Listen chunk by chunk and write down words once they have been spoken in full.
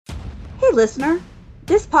Hey, listener.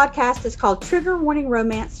 This podcast is called Trigger Warning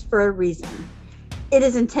Romance for a reason. It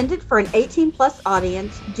is intended for an 18 plus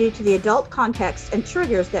audience due to the adult context and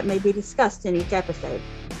triggers that may be discussed in each episode.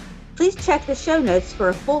 Please check the show notes for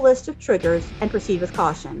a full list of triggers and proceed with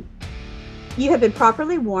caution. You have been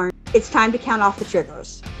properly warned. It's time to count off the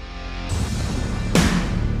triggers.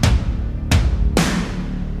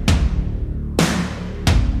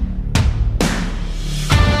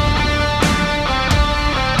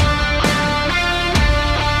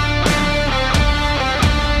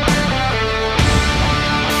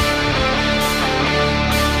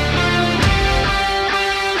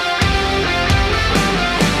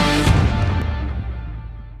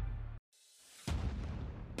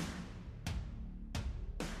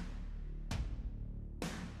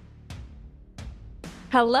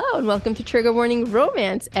 Hello and welcome to Trigger Warning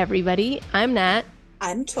Romance, everybody. I'm Nat.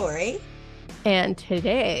 I'm Tori. And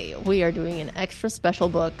today we are doing an extra special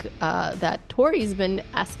book that Tori's been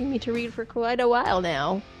asking me to read for quite a while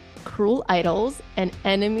now. Cruel Idols and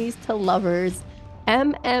Enemies to Lovers,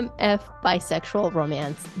 MMF Bisexual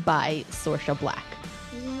Romance by Sorcha Black.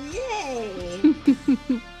 Yay!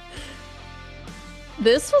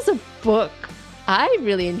 This was a book. I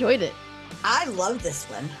really enjoyed it. I love this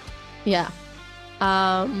one. Yeah.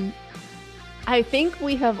 I think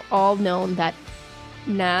we have all known that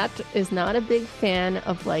Nat is not a big fan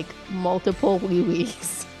of like multiple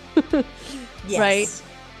wee-wees. Yes.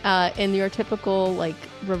 Right? In your typical like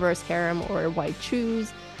reverse harem or white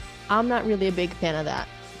shoes. I'm not really a big fan of that.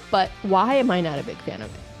 But why am I not a big fan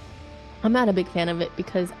of it? I'm not a big fan of it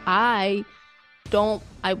because I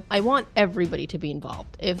want everybody to be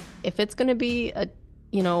involved. If it's going to be a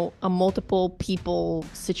multiple people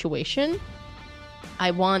situation, I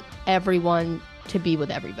want everyone to be with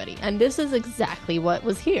everybody. And this is exactly what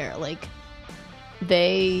was here. Like,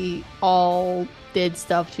 they all did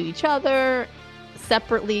stuff to each other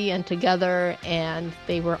separately and together, and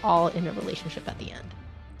they were all in a relationship at the end.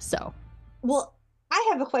 So. Well, I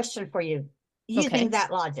have a question for you using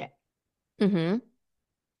that logic. Mm-hmm.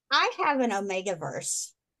 I have an Omega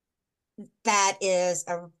verse that is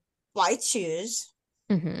a white shoes.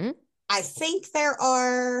 Mm-hmm. I think there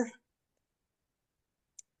are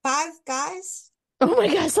 5 guys. Oh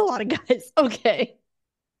my gosh, a lot of guys. Okay.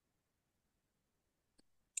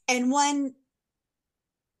 And one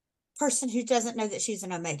person who doesn't know that she's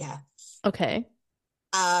an Omega. Okay.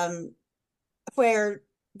 Where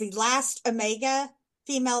the last Omega,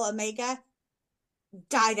 female Omega,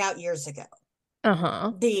 died out years ago.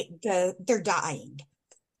 Uh-huh. They're dying.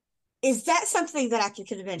 Is that something that I could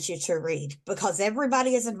convince you to read? Because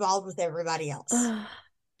everybody is involved with everybody else.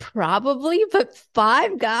 Probably, but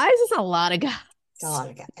 5 guys is a lot of guys. It's a lot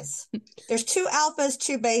of guys. There's 2 alphas,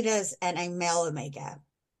 2 betas, and a male Omega.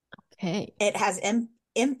 Okay. It has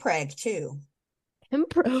impreg too.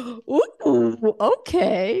 Ooh,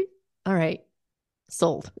 okay. All right.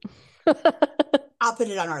 Sold. I'll put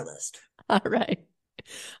it on our list. All right.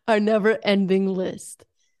 Our never-ending list.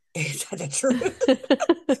 Is that the truth?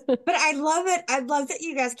 But I love it. I love that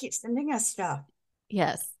you guys keep sending us stuff.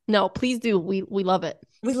 Yes. No, please do. We love it.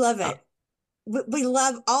 We love it. We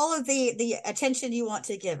love all of the attention you want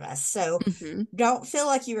to give us. So don't feel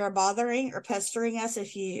like you are bothering or pestering us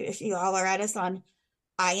if you holler at us on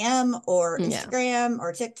IM or Instagram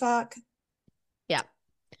or TikTok. Yeah.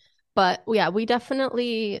 But yeah, we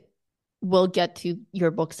definitely will get to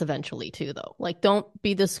your books eventually too, though. Like, don't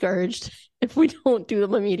be discouraged if we don't do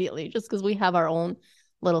them immediately, just because we have our own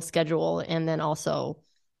little schedule, and then also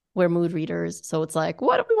we're mood readers. So it's like,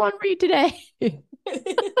 what do we want to read today?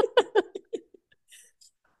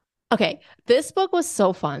 Okay, this book was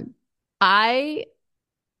so fun. I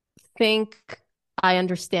think I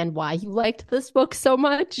understand why you liked this book so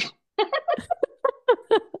much.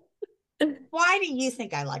 Why do you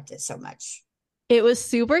think I liked it so much? It was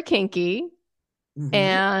super kinky,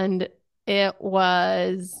 and it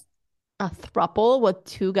was a throuple with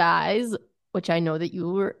 2 guys, which I know that you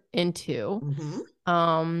were into.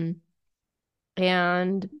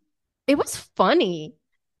 And it was funny.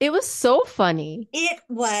 It was so funny. It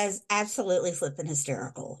was absolutely flipping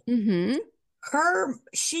hysterical.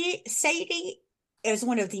 Sadie is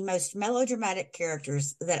one of the most melodramatic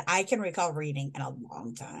characters that I can recall reading in a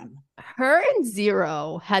long time. Her and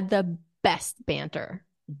Zero had the best banter.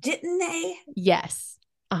 Didn't they? Yes,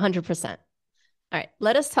 100%. All right,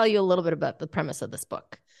 let us tell you a little bit about the premise of this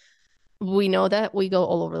book. We know that we go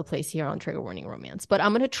all over the place here on Trigger Warning Romance, but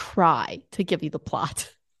I'm going to try to give you the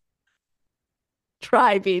plot.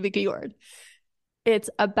 Try being the keyword.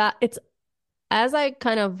 It's as I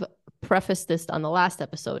kind of prefaced this on the last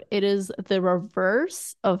episode, it is the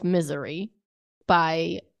reverse of Misery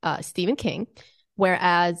by Stephen King,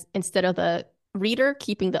 whereas instead of the reader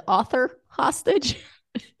keeping the author hostage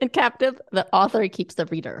and captive, the author keeps the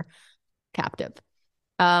reader captive,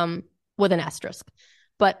 with an asterisk.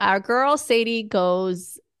 But our girl Sadie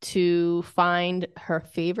goes to find her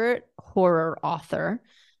favorite horror author,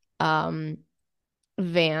 Van,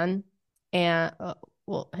 and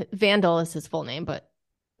Vandal is his full name, but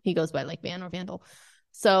he goes by like Van or Vandal.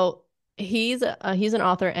 So he's an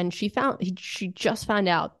author, and she just found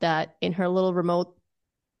out that in her little remote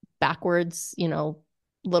backwards,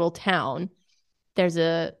 little town,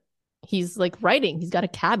 he's like writing. He's got a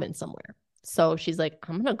cabin somewhere. So she's like,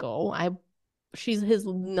 I'm gonna go. She's his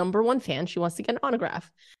number one fan. She wants to get an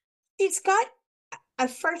autograph. He's got a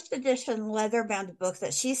first edition leather bound book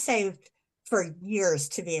that she saved for years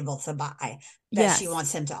to be able to buy that she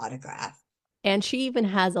wants him to autograph. And she even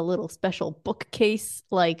has a little special bookcase,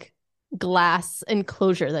 like glass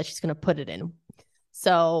enclosure that she's going to put it in.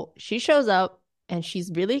 So she shows up and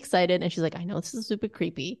she's really excited. And she's like, I know this is super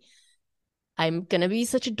creepy. I'm going to be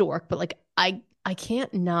such a dork, but like, I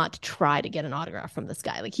can't not try to get an autograph from this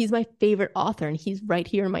guy. Like, he's my favorite author and he's right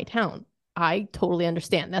here in my town. I totally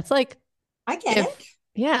understand. That's like, I get it.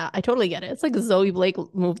 Yeah, I totally get it. It's like Zoe Blake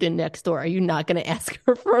moved in next door. Are you not going to ask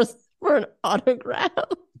her for an autograph?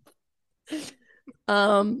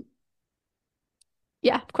 Yeah,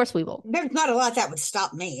 of course we will. There's not a lot that would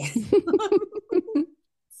stop me.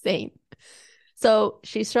 Same. So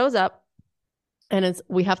she shows up, and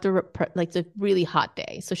we have to like, it's a really hot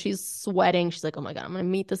day. So she's sweating. She's like, oh my God, I'm going to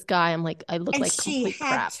meet this guy. I'm like, I look like complete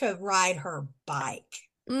crap. She had to ride her bike.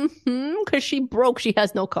 Because she broke. She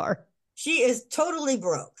has no car. She is totally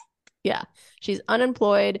broke. Yeah. She's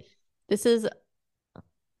unemployed. This is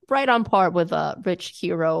right on par with a rich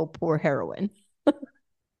hero, poor heroine.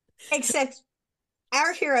 Except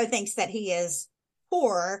our hero thinks that he is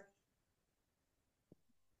poor,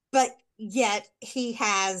 but yet he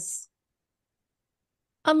has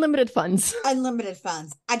unlimited funds. Unlimited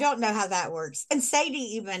funds. I don't know how that works. And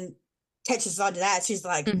Sadie even touches onto that. She's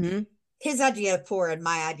like, his idea of poor and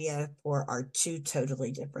my idea of poor are two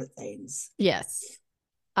totally different things. Yes,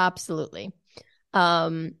 absolutely.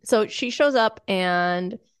 So she shows up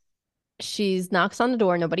and she knocks on the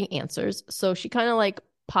door. Nobody answers. So she kind of like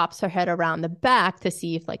pops her head around the back to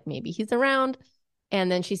see if like maybe he's around.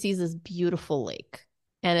 And then she sees this beautiful lake.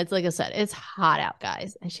 And it's like I said, it's hot out,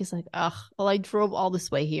 guys. And she's like, ugh, well, I drove all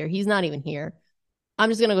this way here. He's not even here.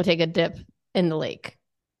 I'm just going to go take a dip in the lake.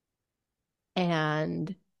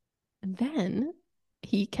 And then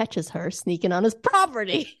he catches her sneaking on his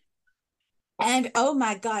property. And oh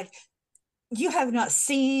my God, you have not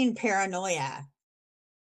seen Paranoia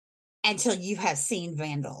until you have seen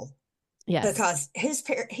Vandal. Yes. Because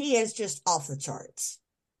he is just off the charts.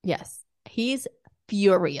 Yes. He's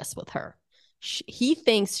furious with her. He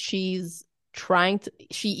thinks she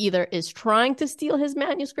either is trying to steal his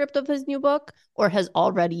manuscript of his new book or has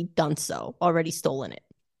already done so, already stolen it.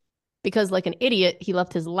 Because like an idiot, he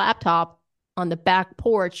left his laptop on the back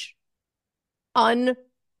porch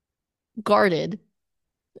unguarded.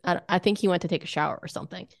 I think he went to take a shower or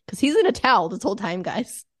something because he's in a towel this whole time,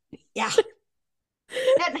 guys. Yeah.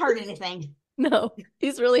 Doesn't hurt anything. No,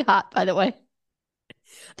 he's really hot, by the way.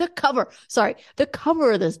 The cover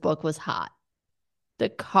of this book was hot. The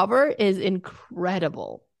cover is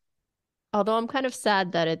incredible. Although I'm kind of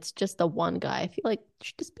sad that it's just the one guy. I feel like it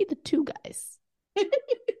should just be the two guys.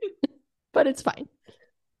 But it's fine.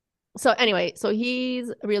 So anyway, so he's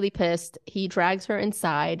really pissed. He drags her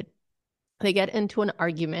inside. They get into an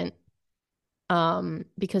argument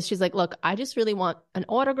because she's like, look, I just really want an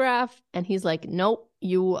autograph. And he's like, nope,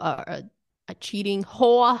 you are a cheating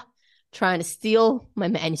whore trying to steal my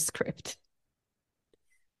manuscript.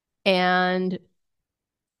 And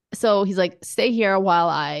so he's like, stay here while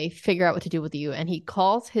I figure out what to do with you. And he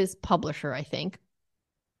calls his publisher, I think.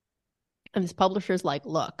 And his publisher's like,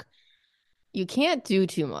 look, you can't do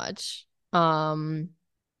too much.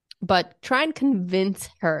 But try and convince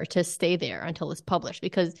her to stay there until it's published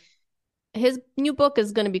because his new book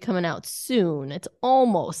is going to be coming out soon. It's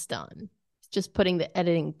almost done. It's just putting the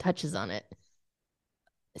editing touches on it.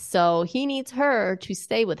 So he needs her to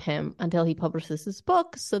stay with him until he publishes his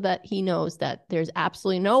book so that he knows that there's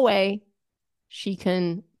absolutely no way she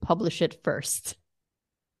can publish it first.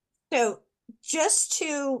 So just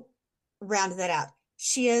to round that out,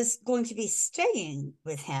 she is going to be staying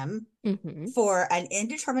with him for an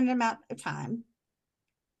indeterminate amount of time.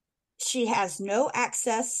 She has no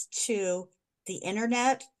access to the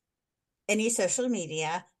internet, any social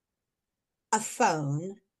media, a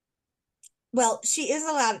phone. Well, she is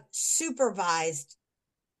allowed supervised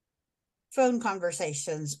phone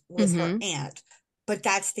conversations with her aunt, but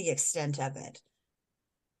that's the extent of it.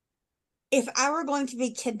 If I were going to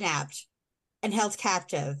be kidnapped and held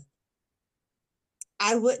captive,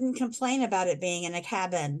 I wouldn't complain about it being in a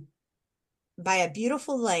cabin by a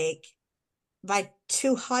beautiful lake by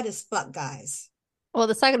two hot as fuck guys. Well,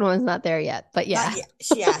 the second one's not there yet, but Not yeah.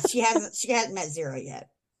 yet. She hasn't met Zero yet.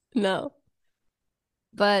 No.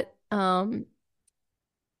 But the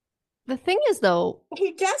thing is though,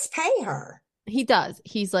 He does pay her. he does.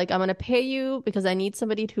 He's like, I'm gonna pay you because I need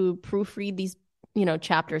somebody to proofread these,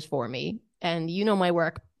 chapters for me. And you know my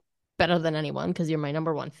work better than anyone because you're my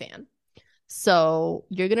number one fan. So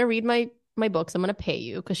you're gonna read my books. I'm gonna pay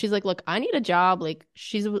you because she's like, look, I need a job. Like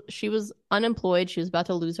she was unemployed. She was about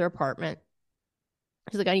to lose her apartment.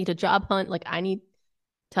 She's like, I need a job hunt. Like I need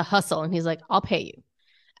to hustle. And he's like, I'll pay you.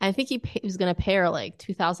 And I think he was gonna pay her like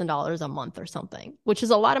 $2,000 a month or something, which is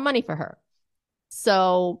a lot of money for her.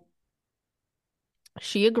 So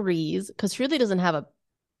she agrees because she really doesn't have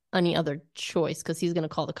any other choice because he's gonna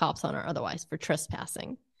call the cops on her otherwise for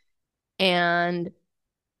trespassing. And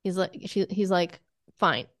he's like,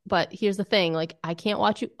 fine, but here's the thing, like I can't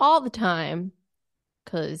watch you all the time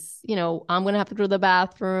because I'm gonna have to go to the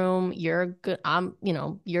bathroom. You're good.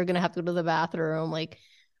 You're gonna have to go to the bathroom. Like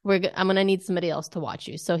I'm gonna need somebody else to watch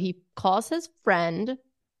you. So he calls his friend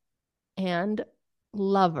and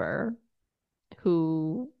lover,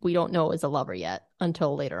 who we don't know is a lover yet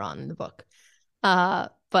until later on in the book.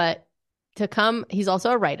 But to come, he's also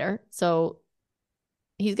a writer, so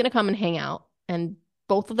he's gonna come and hang out, and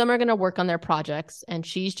both of them are gonna work on their projects, and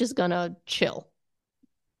she's just gonna chill.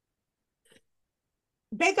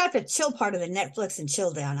 They got the chill part of the Netflix and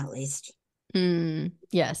chill down at least.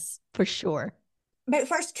 Yes, for sure. But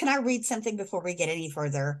first, can I read something before we get any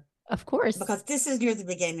further? Of course. Because this is near the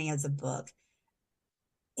beginning of the book.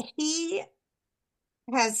 He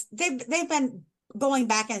they've been going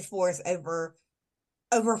back and forth over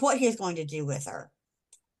what he's going to do with her.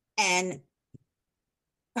 And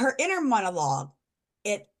her inner monologue,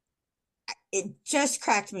 it just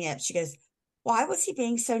cracked me up. She goes, why was he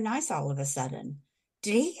being so nice all of a sudden?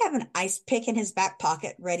 Did he have an ice pick in his back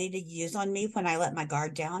pocket ready to use on me when I let my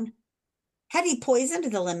guard down? Had he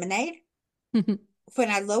poisoned the lemonade? When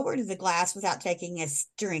I lowered the glass without taking a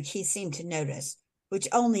drink, he seemed to notice, which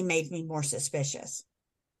only made me more suspicious.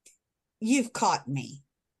 You've caught me.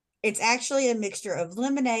 It's actually a mixture of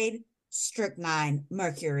lemonade, strychnine,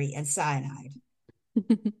 mercury, and cyanide.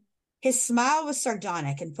 His smile was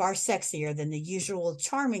sardonic and far sexier than the usual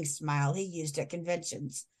charming smile he used at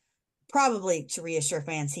conventions, probably to reassure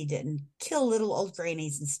fans he didn't kill little old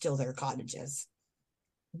grannies and steal their cottages.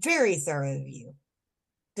 Very thorough of you.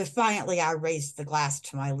 Defiantly, I raised the glass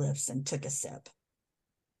to my lips and took a sip.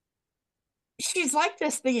 She's like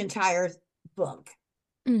this the entire book.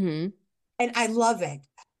 Mm-hmm. And I love it.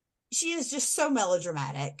 She is just so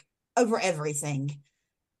melodramatic over everything.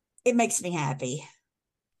 It makes me happy.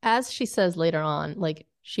 As she says later on, like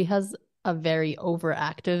she has a very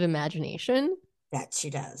overactive imagination. That she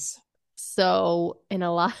does. So in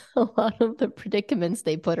a lot of the predicaments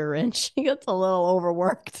they put her in, she gets a little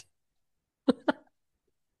overworked.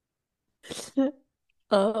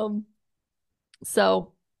 um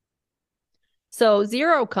so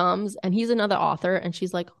Zero comes and he's another author and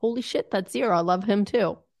she's like, holy shit, that's Zero. I love him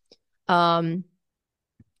too. Oh,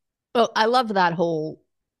 I love that whole,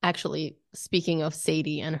 actually, speaking of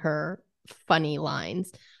Sadie and her funny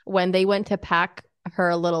lines, when they went to pack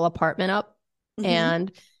her little apartment up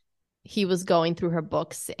and he was going through her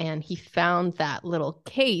books and he found that little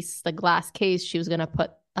case, the glass case she was going to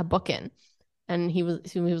put a book in. And he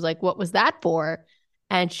was like, what was that for?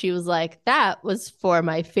 And she was like, that was for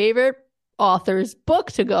my favorite author's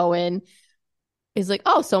book to go in. He's like,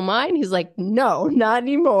 oh, so mine? He's like, no, not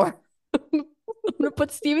anymore. I'm gonna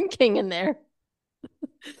put Stephen King in there.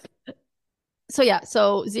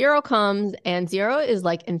 So Zero comes and Zero is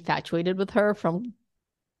like infatuated with her from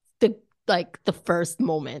the first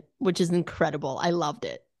moment, which is incredible. I loved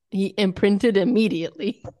it. He imprinted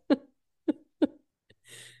immediately.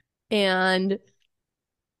 And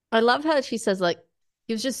I love how she says, like,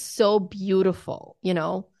 he was just so beautiful,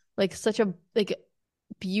 like such a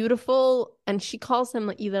beautiful, and she calls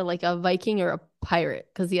him either like a Viking or a pirate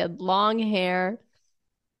because he had long hair.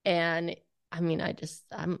 And I mean,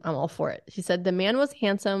 I'm all for it. She said the man was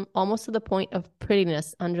handsome, almost to the point of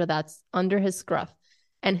prettiness under his scruff,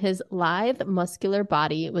 and his lithe, muscular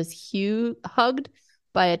body was hugged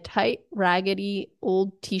by a tight, raggedy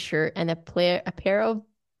old t-shirt and a pair of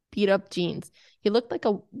beat-up jeans. He looked like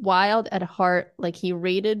a wild at heart, like he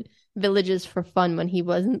raided villages for fun when he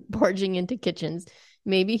wasn't barging into kitchens.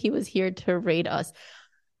 Maybe he was here to raid us.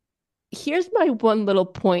 Here's my one little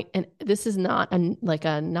point, and this is not like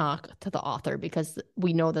a knock to the author because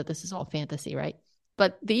we know that this is all fantasy, right?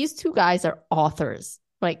 But these two guys are authors.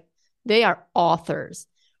 Like they are authors.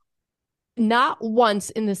 Not once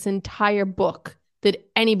in this entire book did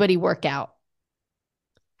anybody work out.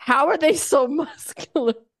 How are they so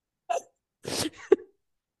muscular?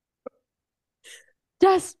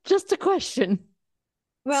 That's just a question.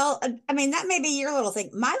 Well, I mean, that may be your little thing.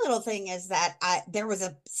 My little thing is that there was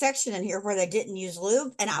a section in here where they didn't use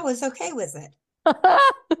lube, and I was okay with it.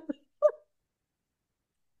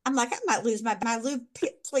 I'm like, I might lose my lube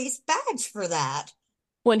police badge for that.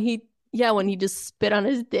 When he, yeah, when he just spit on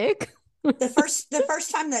his dick. The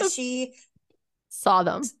first time that Saw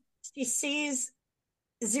them. she sees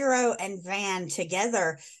Zero and Van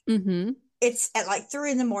together, Mm-hmm. it's at like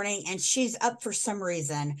 3 in the morning, and she's up for some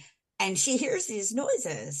reason, and she hears these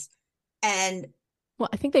noises, and Well,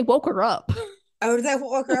 I think they woke her up. oh, they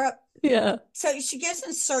woke her up. Yeah. So she goes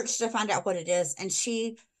and search to find out what it is, and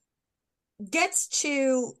she gets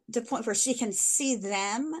to the point where she can see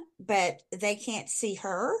them, but they can't see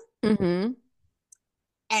her. Mm-hmm.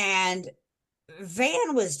 And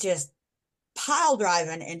Van was just pile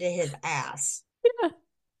driving into his ass. Yeah.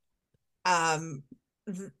 Um,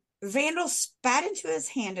 Vandal spat into his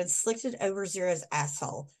hand and slicked it over Zero's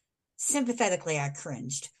asshole. Sympathetically, I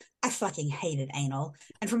cringed. I fucking hated anal.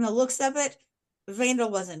 And from the looks of it, Vandal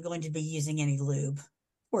wasn't going to be using any lube.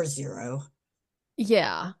 Or Zero.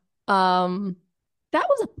 Yeah. That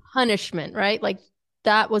was a punishment, right? Like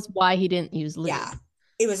that was why he didn't use Yeah, lube.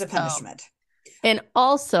 it was a So, punishment. and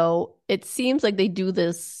also it seems like they do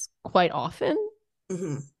this quite often.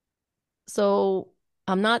 Mm-hmm. So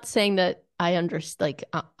I'm not saying that I understand, like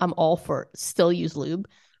I'm all for still use lube,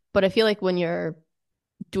 but I feel like when you're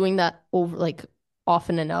doing that over like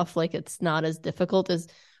often enough, like it's not as difficult as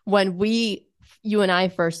when you and I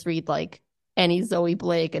first read like any Zoe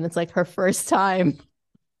Blake and it's like her first time.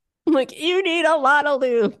 I'm like, you need a lot of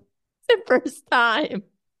lube. It's the first time.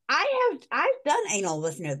 I've done anal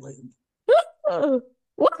with no lube.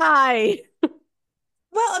 Why?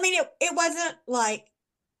 Well, I mean, it wasn't like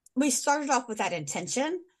we started off with that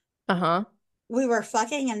intention. Uh-huh. We were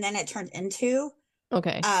fucking, and then it turned into.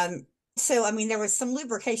 Okay. Um, so I mean, there was some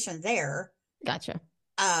lubrication there. Gotcha.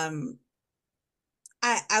 Um,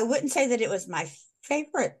 I wouldn't say that it was my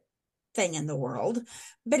favorite thing in the world,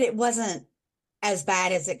 but it wasn't as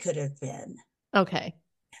bad as it could have been. Okay.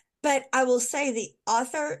 But I will say the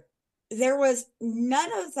author, there was none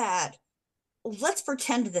of that. Let's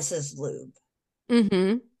pretend this is lube.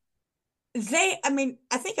 Mm-hmm. I mean,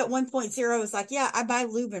 I think at one point Zero was like, "Yeah, I buy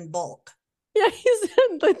lube in bulk." Yeah, he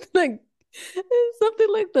said like something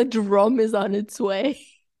like the drum is on its way.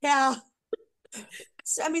 Yeah.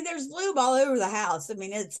 So, I mean, there's lube all over the house. I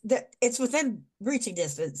mean, it's within reaching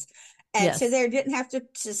distance, and so Yes. they didn't have to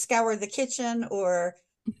scour the kitchen or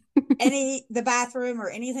the bathroom or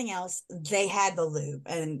anything else. They had the lube,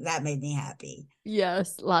 and that made me happy.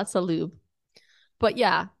 Yes, lots of lube. But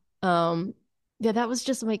yeah, yeah, that was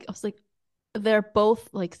just like I was like, they're both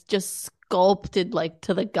like just sculpted like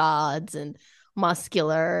to the gods and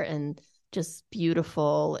muscular and just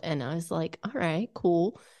beautiful. And I was like, all right,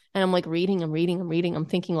 cool. And I'm like reading, I'm reading, I'm reading. I'm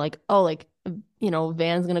thinking like, oh, like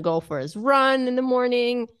Van's gonna go for his run in the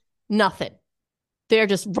morning. Nothing. They're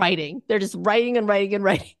just writing. They're just writing and writing and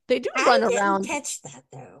writing. They do I run didn't around. catch that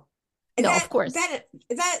though. No, of course.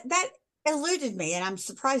 That eluded me, and I'm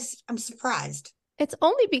surprised. I'm surprised. It's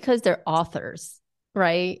only because they're authors,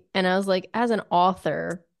 right? And I was like, as an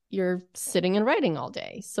author, you're sitting and writing all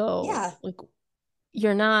day. So, Yeah, like,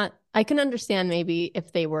 you're not, I can understand maybe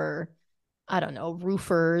if they were, I don't know,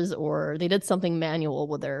 roofers or they did something manual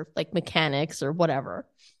with their like mechanics or whatever.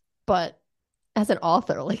 But as an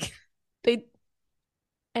author, like, they,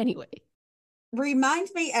 anyway, remind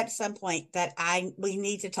me at some point that we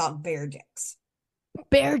need to talk bear dicks.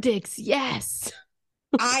 bear dicks, yes.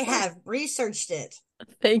 I have researched it.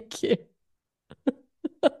 Thank you.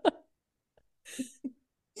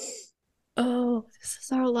 Oh, this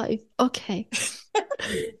is our life. Okay.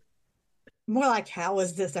 More like, how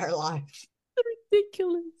is this our life?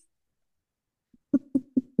 Ridiculous.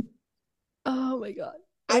 Oh my God.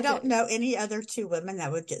 I don't Okay. know any other two women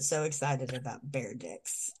that would get so excited about bear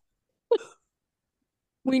dicks.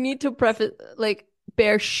 We need to preface like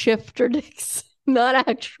bear shifter dicks, not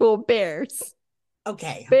actual bears.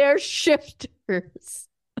 Okay. Bear shifters.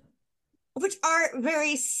 Which are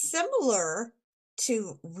very similar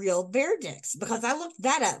to real bear dicks, because I looked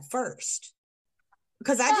that up first.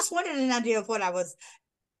 Because I just wanted an idea of what I was.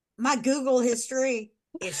 My Google history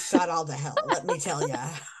is shot all to hell, let me tell you.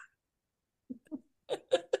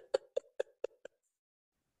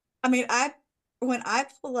 I mean, when I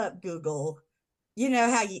pull up Google, you know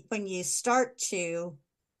how when you start to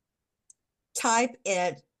type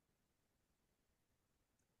it,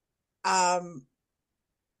 um,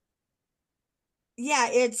 yeah,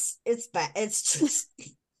 it's bad. It's just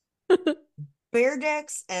bear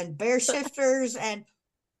dicks and bear shifters and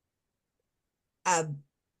uh,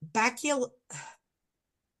 bacul.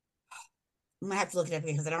 I'm gonna have to look it up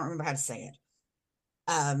because I don't remember how to say it.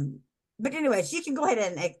 Um, but anyways, you can go ahead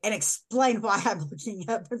and explain why I'm looking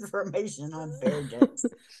up information on bear dicks.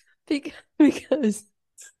 Because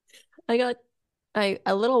I got I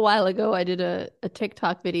a little while ago I did a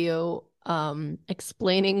TikTok video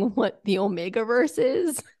explaining what the Omega verse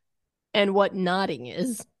is and what nodding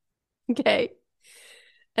is. Okay.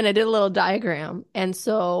 And I did a little diagram. And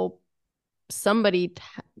so somebody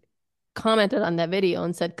commented on that video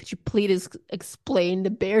and said, "Could you please explain the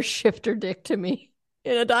bear shifter dick to me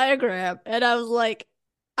in a diagram?" And I was like,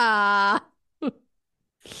 ah,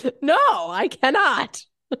 no, I cannot.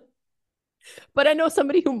 But I know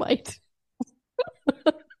somebody who might.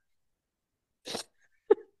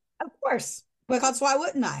 Of course, because why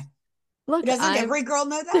wouldn't I? Look, Doesn't every girl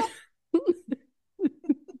know that?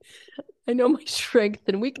 I know my strengths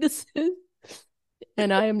and weaknesses,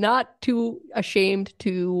 and I am not too ashamed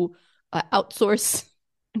to outsource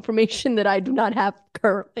information that I do not have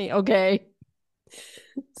currently. Okay.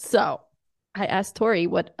 So I asked Tori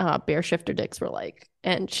what bear shifter dicks were like,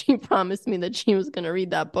 and she promised me that she was going to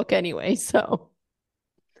read that book anyway. So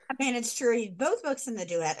I mean, it's true. Both books in the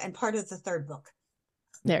duet and part of the third book.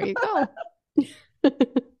 there you go.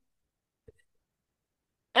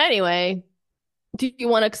 Anyway, do you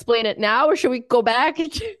want to explain it now, or should we go back?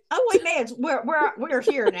 Oh, we may. We're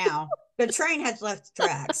here now. The train has left the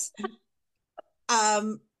tracks.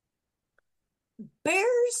 Um,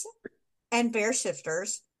 bears and bear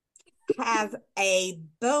shifters have a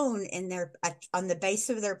bone in their on the base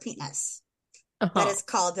of their penis that Uh-huh. is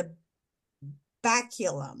called the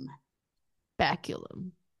baculum,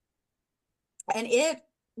 Baculum. and it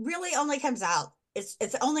really only comes out. It's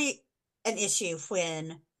only an issue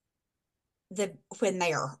when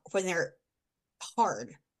they're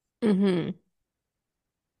hard, Mm-hmm.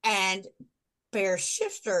 and bear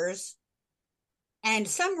shifters and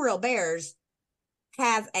some real bears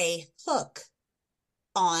have a hook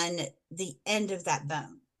on the end of that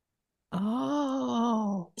bone.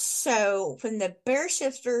 Oh. So when the bear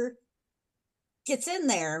shifter gets in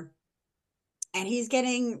there and he's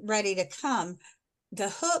getting ready to come, the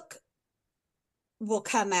hook will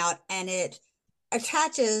come out and it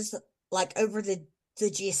attaches like over the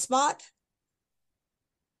G spot.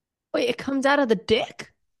 Wait, it comes out of the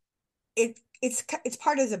dick? It's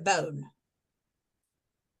part of the bone.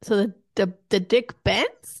 So the dick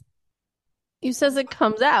bends? You says it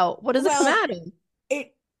comes out. What does it come Well, out of?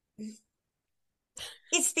 it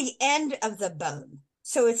it's the end of the bone.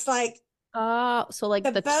 So it's like Oh, so like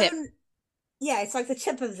the the tip. bone, yeah, it's like the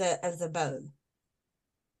tip of the bone.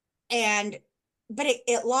 And but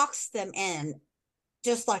it locks them in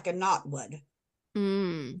just like a knot would.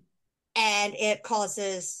 Mm. And it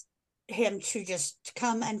causes him to just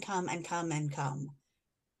come and come and come and come.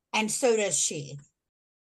 And so does she.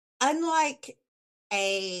 Unlike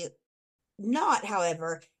a knot,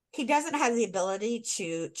 however, he doesn't have the ability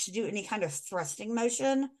to do any kind of thrusting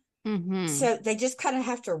motion. Mm-hmm. So they just kind of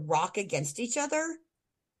have to rock against each other.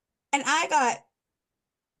 And I got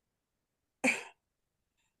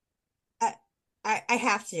I I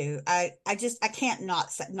have to. I can't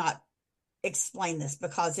not explain this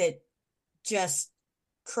because it just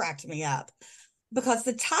cracked me up. Because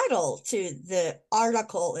the title to the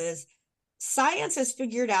article is Science has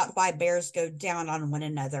figured out why bears go down on one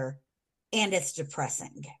another, and it's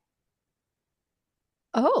depressing.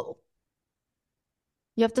 Oh,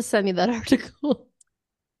 you have to send me that article.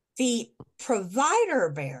 The provider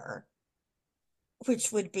bear,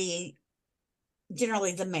 which would be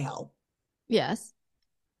generally the male, Yes.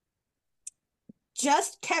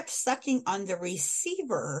 just kept sucking on the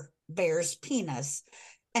receiver bear's penis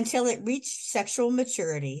until it reached sexual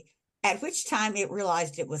maturity, at which time it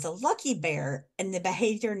realized it was a lucky bear and the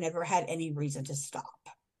behavior never had any reason to stop.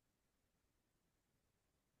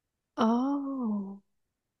 Oh.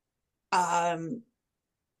 Um,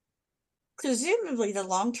 Presumably, the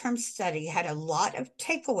long term study had a lot of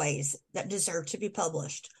takeaways that deserve to be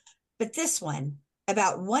published. But this one,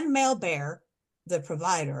 about one male bear, the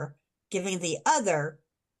provider, giving the other,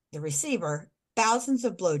 the receiver, thousands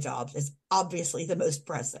of blowjobs, is obviously the most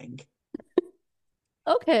pressing.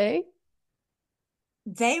 Okay.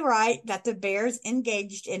 They write that the bears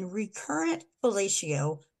engaged in recurrent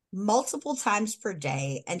fellatio multiple times per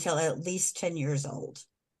day until at least 10 years old.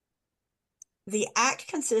 The act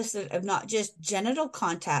consisted of not just genital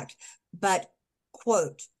contact, but,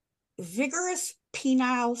 quote, vigorous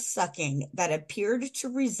penile sucking that appeared to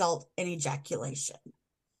result in ejaculation.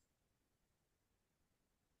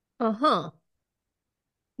 Uh-huh.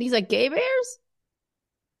 These are gay bears?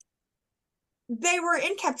 They were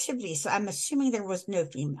in captivity, so I'm assuming there was no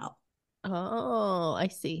female. Oh, I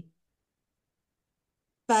see.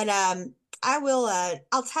 But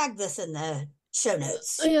I'll tag this in the show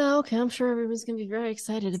notes. Yeah, okay. I'm sure everyone's gonna be very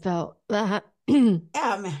excited about that.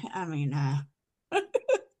 I mean, uh,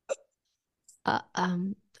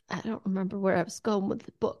 um, I don't remember where I was going with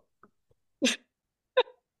the book.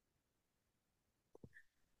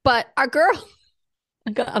 But our girl,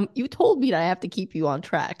 you told me that I have to keep you on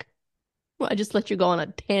track. Well, I just let you go on a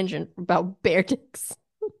tangent about bear dicks.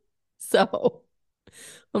 So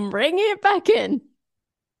I'm bringing it back in.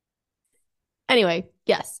 Anyway,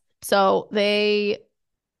 yes. So they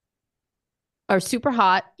are super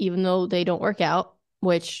hot, even though they don't work out,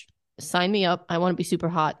 which sign me up. I want to be super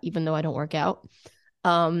hot, even though I don't work out.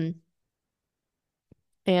 Um,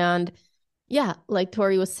 and yeah, like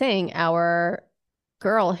Tori was saying, our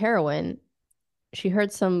girl heroine, she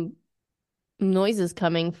heard some noises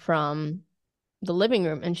coming from the living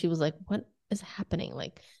room and she was like, what is happening?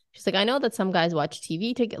 Like, she's like, I know that some guys watch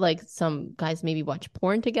TV together, like some guys maybe watch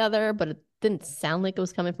porn together, but it didn't sound like it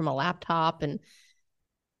was coming from a laptop. And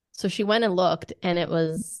so she went and looked and it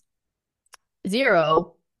was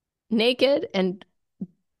Zero naked and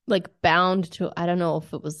like bound to, I don't know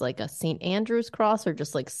if it was like a St. Andrew's cross or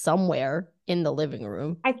just like somewhere in the living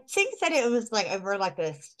room. I think that it was like over like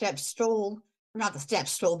a step stool, not the step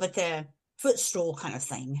stool, but the footstool kind of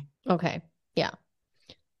thing. Okay. Yeah.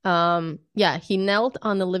 Yeah, he knelt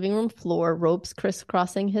on the living room floor, ropes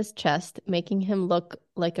crisscrossing his chest, making him look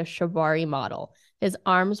like a shibari model. His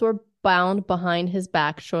arms were bound behind his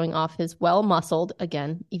back, showing off his well-muscled,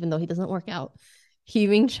 again, even though he doesn't work out,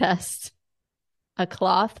 heaving chest. A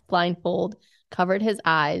cloth blindfold covered his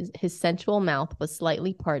eyes. His sensual mouth was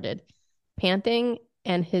slightly parted, panting,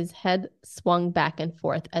 and his head swung back and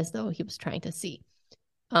forth as though he was trying to see.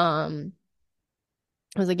 I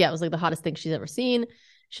was like, yeah, it was like the hottest thing she's ever seen.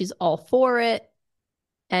 She's all for it.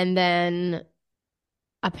 And then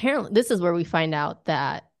apparently, this is where we find out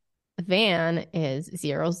that Van is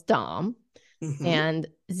Zero's Dom, and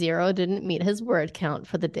Zero didn't meet his word count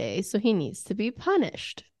for the day, so he needs to be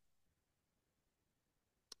punished.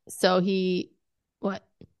 So what?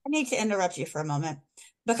 I need to interrupt you for a moment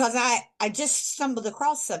because I just stumbled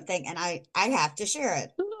across something and I have to share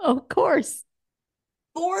it. Oh, of course.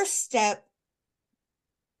 4-step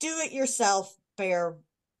do it yourself bear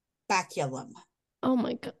baculum. Oh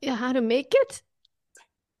my God. Yeah, how to make it?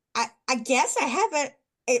 I guess I haven't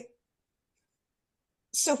it.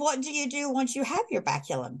 So what do you do once you have your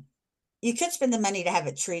baculum? You could spend the money to have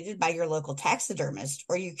it treated by your local taxidermist,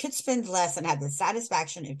 or you could spend less and have the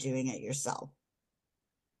satisfaction of doing it yourself.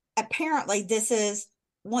 Apparently, this is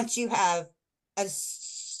once you have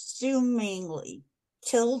assumingly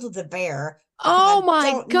killed the bear, because Oh I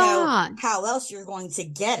my don't know God. how else you're going to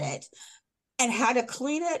get it and how to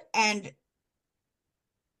clean it. And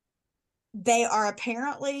they are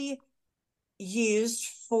apparently used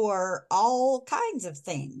for all kinds of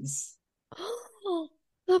things.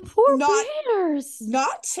 The poor Not bears.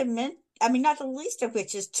 not to men, I mean, not the least of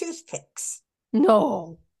which is toothpicks.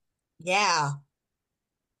 No. Yeah.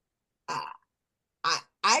 Uh,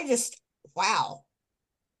 I just wow.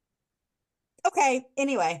 Okay,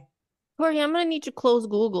 anyway. Corey, I'm gonna need you to close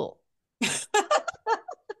Google.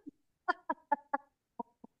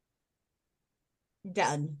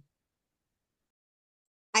 Done.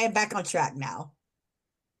 I am back on track now.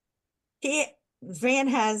 He Van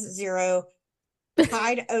has Zero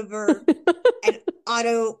tied over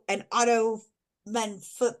an Ottoman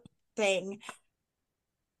foot thing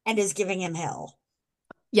and is giving him hell.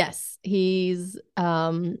 Yes, he's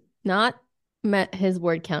not met his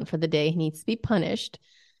word count for the day. He needs to be punished.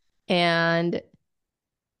 And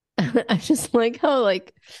I just like how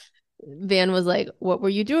like Van was like, "What were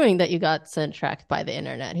you doing that you got sidetracked by the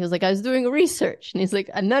internet?" He was like, "I was doing research." And he's like,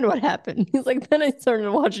 "And then what happened?" He's like, "Then I started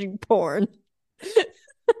watching porn."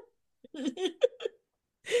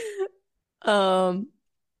 um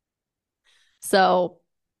so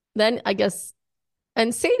then I guess,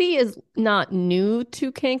 and Sadie is not new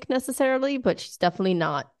to kink necessarily, but she's definitely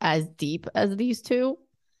not as deep as these two.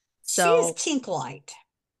 She's So kink light.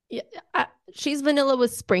 yeah, she's vanilla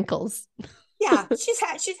with sprinkles. Yeah, she's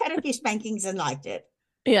had a few spankings and liked it.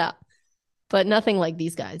 Yeah, but nothing like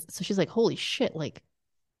these guys. So she's like, holy shit, like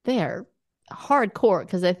they're hardcore,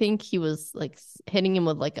 because I think he was like hitting him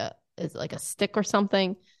with like a stick or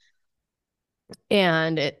something.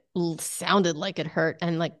 and it sounded like it hurt.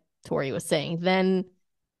 And like Tori was saying, then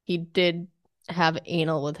he did have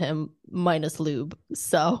anal with him minus lube.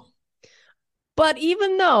 So, but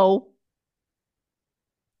even though,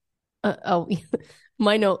 oh,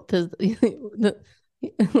 my note to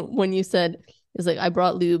when you said, it's like, I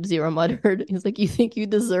brought lube, Zero muttered. He's like, you think you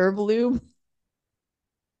deserve lube?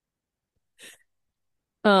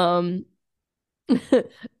 Um,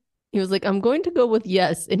 he was like, I'm going to go with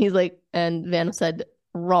yes. And he's like, and Van said,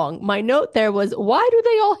 wrong. My note there was, why do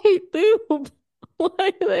they all hate lube?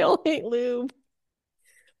 Why do they all hate lube?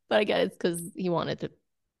 But I guess it's because he wanted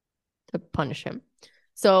to punish him.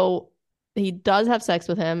 So he does have sex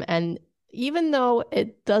with him. And even though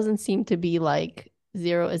it doesn't seem to be like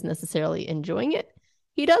Zero is necessarily enjoying it,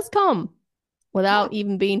 he does come without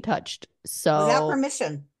even being touched. Without So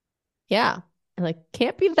permission. yeah. And like,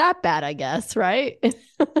 can't be that bad, I guess, right?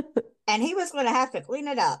 And he was going to have to clean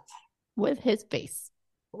it up With his face.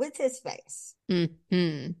 with his face. Hmm.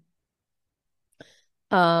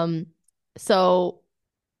 So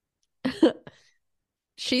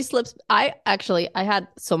she slips. I had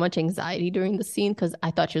so much anxiety during the scene because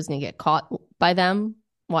I thought she was gonna get caught by them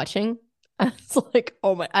watching. I was like,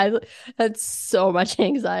 oh my, I had so much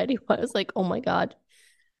anxiety. I was like, oh my God,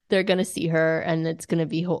 they're gonna see her and it's gonna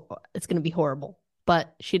be horrible.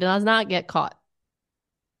 But she does not get caught.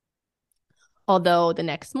 Although the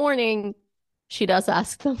next morning, she does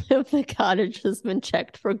ask them if the cottage has been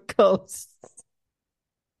checked for ghosts.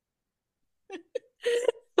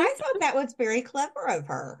 I thought that was very clever of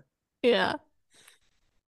her. Yeah.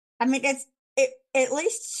 I mean, at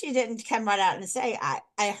least she didn't come right out and say,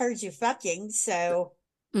 I heard you fucking, so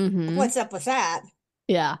Mm-hmm. what's up with that?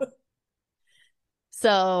 Yeah.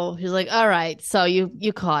 So he's like, all right, so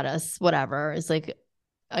you caught us, whatever. It's like,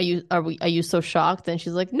 are you so shocked? And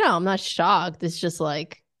she's like, no, I'm not shocked. It's just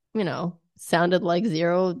like, sounded like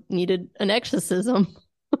Zero needed an exorcism.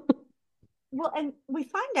 Well, and we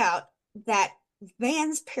find out that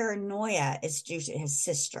Van's paranoia is due to his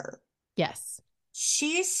sister. Yes.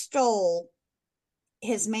 She stole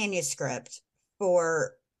his manuscript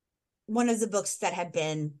for one of the books that had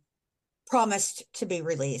been promised to be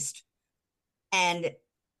released. And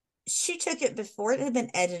she took it before it had been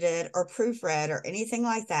edited or proofread or anything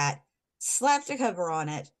like that, slapped a cover on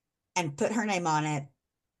it, and put her name on it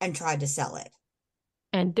and tried to sell it.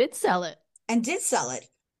 And did sell it. And did sell it.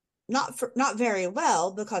 Not very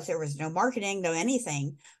well because there was no marketing, no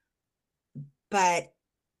anything. But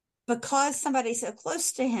because somebody so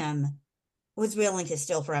close to him was willing to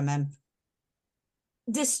steal from him,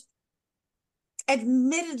 this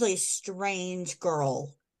admittedly strange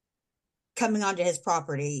girl coming onto his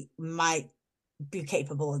property might be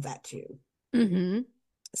capable of that too. Mm-hmm.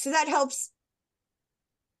 So that helps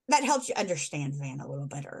you understand Van a little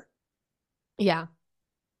better. Yeah,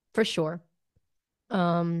 for sure.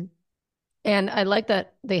 Um, and I like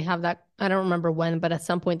that they have that. I don't remember when, but at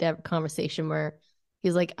some point they have a conversation where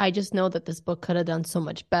he's like, I just know that this book could have done so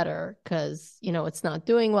much better because, it's not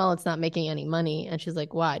doing well. It's not making any money. And she's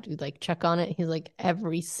like, why? Do you like check on it? He's like,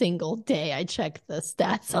 every single day I check the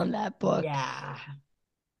stats on that book. Yeah.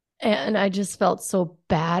 And I just felt so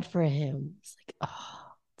bad for him. It's like,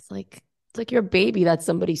 oh, it's like your baby that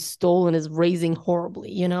somebody stole and is raising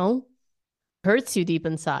horribly, Hurts you deep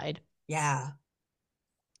inside. Yeah.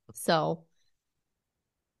 So,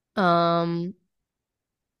 um,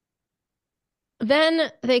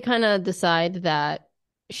 then they kind of decide that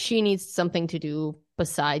she needs something to do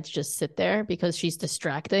besides just sit there because she's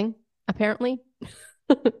distracting, apparently.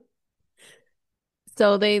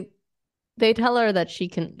 So they tell her that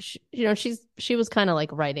she was kind of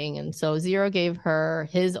like writing, and so Zero gave her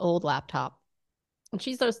his old laptop, and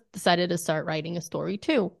she just decided to start writing a story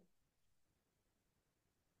too.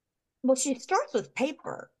 Well, she starts with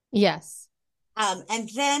paper. Yes. And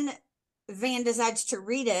then Van decides to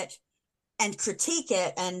read it and critique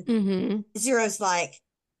it. And Mm-hmm. Zero's like,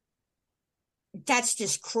 that's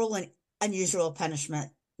just cruel and unusual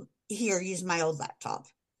punishment. Here, use my old laptop.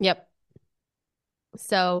 Yep.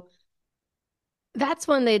 So that's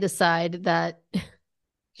when they decide that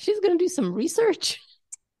she's going to do some research.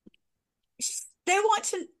 Van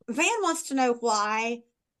wants to know why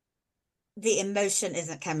the emotion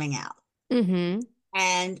isn't coming out. Mm-hmm.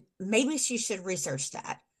 And maybe she should research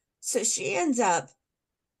that. So she ends up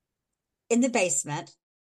in the basement.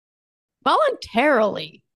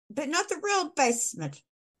 Voluntarily. But not the real basement.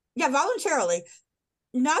 Yeah, voluntarily.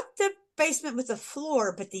 Not the basement with the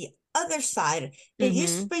floor, but the other side. It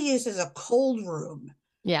used to Mm-hmm. be used as a cold room.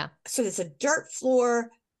 Yeah. So it's a dirt floor,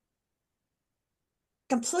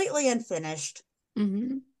 completely unfinished.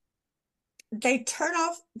 Mm-hmm. They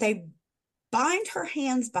bind her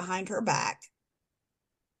hands behind her back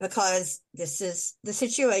because this is the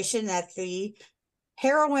situation that the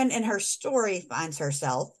heroine in her story finds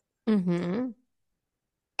herself. Mm-hmm.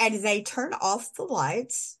 And they turn off the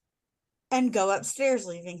lights and go upstairs,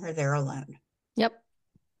 leaving her there alone. Yep.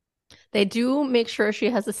 They do make sure she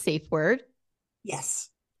has a safe word. Yes.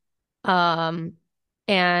 Um,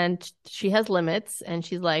 and she has limits, and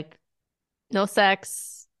she's like, no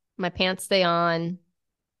sex, my pants stay on,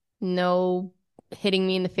 no hitting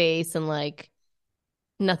me in the face, and like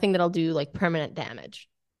nothing that'll do like permanent damage.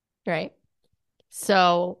 Right.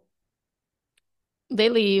 So they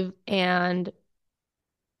leave, and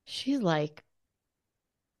she's like,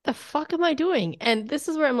 the fuck am I doing? And this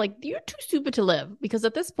is where I'm like, you're too stupid to live because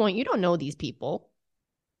at this point you don't know these people.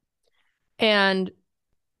 And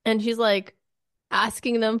she's like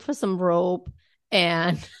asking them for some rope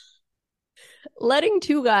and letting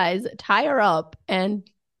two guys tie her up and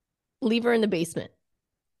leave her in the basement.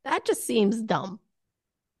 That just seems dumb.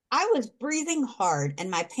 I was breathing hard, and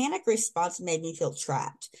my panic response made me feel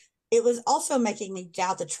trapped. It was also making me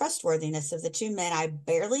doubt the trustworthiness of the two men I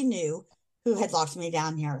barely knew who had locked me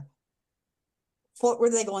down here. What were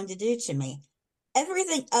they going to do to me?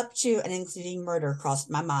 Everything up to and including murder crossed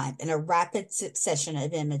my mind in a rapid succession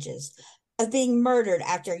of images of being murdered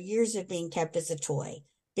after years of being kept as a toy,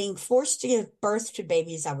 being forced to give birth to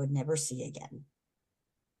babies I would never see again.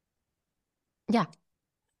 Yeah,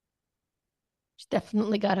 she's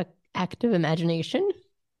definitely got an active imagination.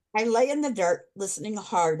 I lay in the dirt, listening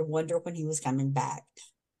hard to wonder when he was coming back.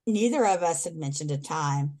 Neither of us had mentioned a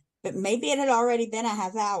time, but maybe it had already been a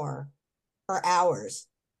half hour or hours.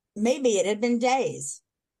 Maybe it had been days.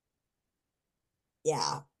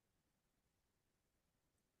 Yeah.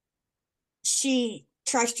 She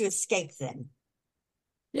tries to escape then.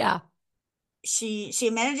 Yeah. She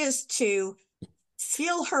manages to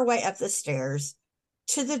feel her way up the stairs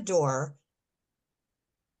to the door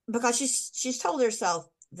because she's told herself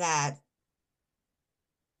that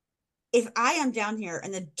if I am down here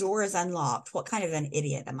and the door is unlocked, what kind of an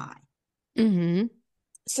idiot am I? Mm-hmm.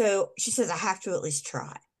 So she says, I have to at least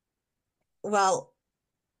try. Well,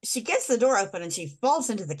 she gets the door open and she falls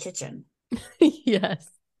into the kitchen. Yes.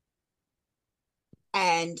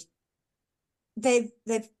 And they've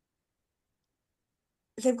they've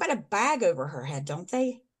they've got a bag over her head, don't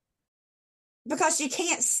they? Because she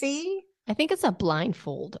can't see. I think it's a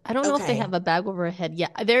blindfold. I don't know if they Okay. have a bag over her head. Yeah,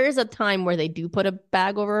 there is a time where they do put a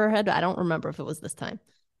bag over her head. But I don't remember if it was this time.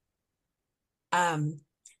 Um,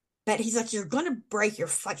 but he's like, you're gonna break your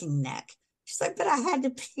fucking neck. She's like, but I had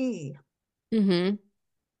to pee. Mm-hmm.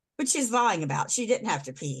 Which she's lying about. She didn't have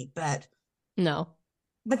to pee, No.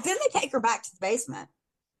 but then they take her back to the basement.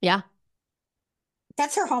 Yeah.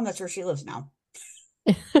 That's her home. That's where she lives now.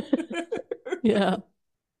 Yeah.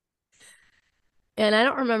 And I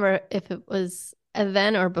don't remember if it was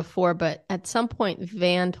then or before, but at some point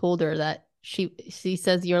Van told her that she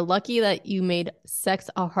says you're lucky that you made sex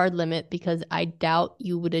a hard limit because I doubt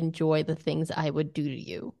you would enjoy the things I would do to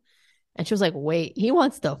you. And she was like, "Wait, he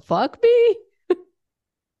wants to fuck me?"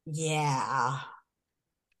 Yeah.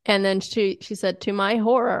 And then she said, "To my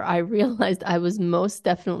horror, I realized I was most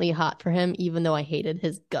definitely hot for him even though I hated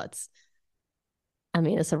his guts." I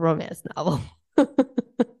mean, it's a romance novel.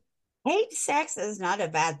 Hate sex is not a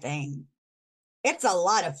bad thing. It's a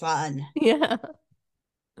lot of fun. Yeah.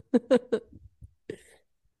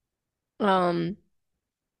 Um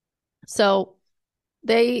so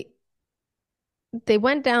they they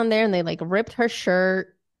went down there and they like ripped her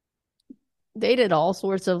shirt. They did all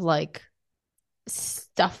sorts of like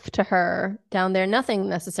stuff to her down there, nothing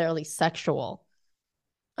necessarily sexual.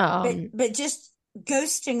 But just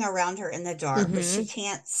ghosting around her in the dark, but she Mhm.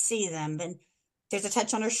 can't see them. And there's a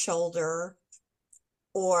touch on her shoulder,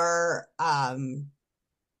 or I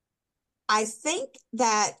think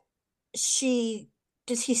that she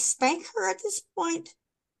does he spank her at this point?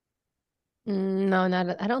 No,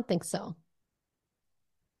 not I don't think so.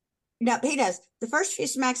 No, he does. The first few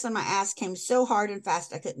smacks on my ass came so hard and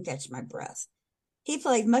fast I couldn't catch my breath. He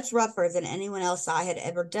played much rougher than anyone else I had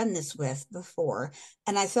ever done this with before,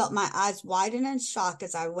 and I felt my eyes widen in shock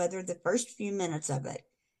as I weathered the first few minutes of it.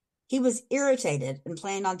 He was irritated and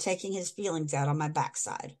planned on taking his feelings out on my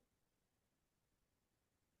backside.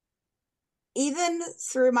 Even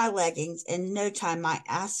through my leggings, in no time my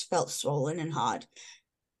ass felt swollen and hot,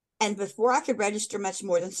 and before I could register much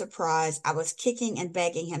more than surprise, I was kicking and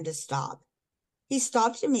begging him to stop. He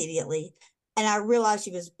stopped immediately, and I realized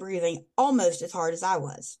he was breathing almost as hard as I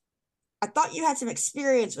was. I thought you had some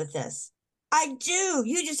experience with this. I do.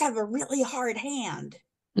 You just have a really hard hand.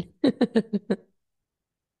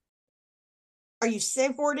 Are you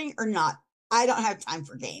skateboarding or not? I don't have time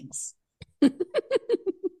for games.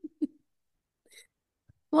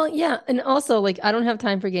 Well, yeah, and also like I don't have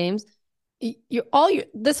time for games. You're all you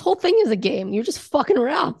this whole thing is a game. You're just fucking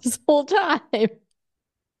around this whole time.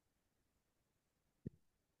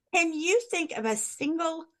 Can you think of a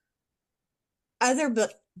single other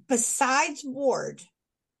book besides Ward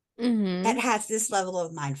that Mm-hmm. has this level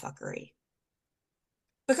of mindfuckery?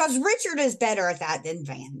 Because Richard is better at that than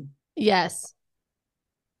Van. Yes.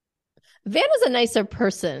 Van is a nicer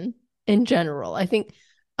person in general. I think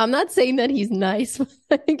I'm not saying that he's nice, but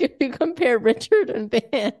I think if you compare Richard and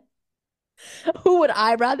Van, who would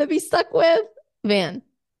I rather be stuck with? Van,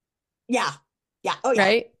 Yeah. Yeah. Oh, yeah.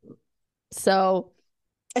 right? So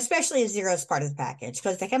Especially if Zero's part of the package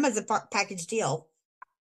because they come as a package deal.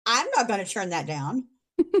 I'm not going to turn that down.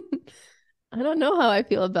 I don't know how I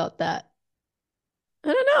feel about that. I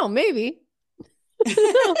don't know, maybe. I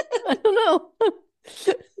don't know. I don't know.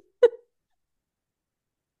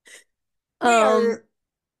 We um are,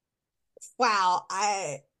 wow.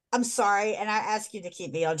 I'm sorry. And I ask you to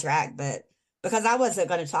keep me on track, but because I wasn't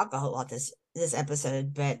going to talk a whole lot this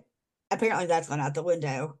episode, but apparently that's gone out the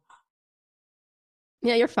window.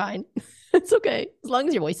 yeah, you're fine. It's okay. As long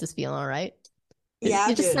as your voice is feeling all right. Yeah, You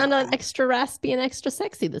I'm just doing all sound right. extra raspy and extra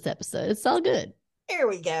sexy this episode. It's all good. Here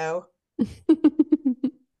we go.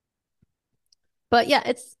 But yeah,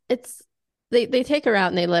 it's they take her out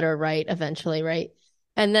and they let her write eventually, right?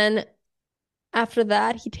 And then after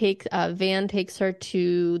that, he takes Van takes her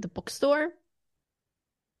to the bookstore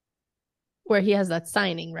where he has that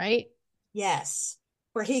signing, right? Yes.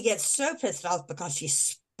 Where he gets so pissed off because she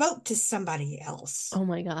spoke to somebody else. Oh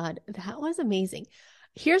my God, that was amazing.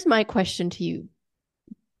 Here's my question to you.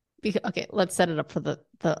 Okay, let's set it up for the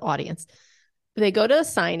audience. They go to a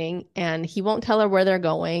signing and he won't tell her where they're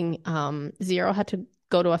going. Zero had to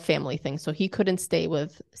go to a family thing, so he couldn't stay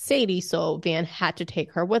with Sadie, so Van had to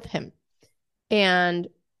take her with him. And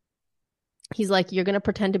he's like, "You're gonna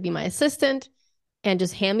pretend to be my assistant and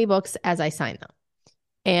just hand me books as I sign them."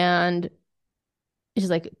 And she's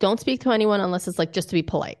like, "Don't speak to anyone unless it's like just to be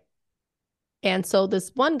polite." And so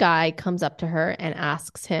this one guy comes up to her and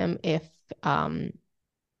asks him if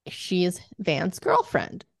she is Van's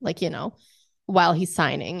girlfriend, like, while he's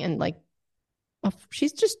signing. And like,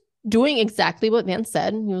 she's just doing exactly what Van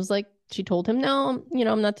said. And he was like, she told him, no,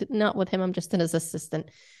 I'm not with him. I'm just his assistant.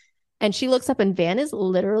 And she looks up and Van is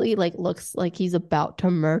literally like, looks like he's about to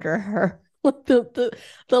murder her. The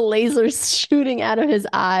lasers shooting out of his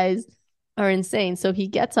eyes are insane. So he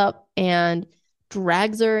gets up and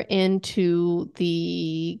drags her into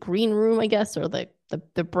the green room, I guess, or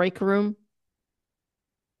the break room.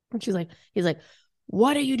 And he's like,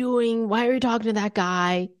 what are you doing? Why are you talking to that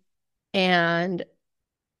guy? And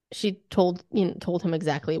she told him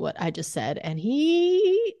exactly what I just said, and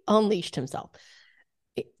he unleashed himself.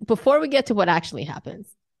 Before we get to what actually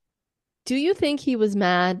happens, do you think he was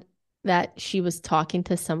mad that she was talking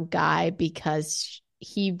to some guy because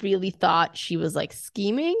he really thought she was like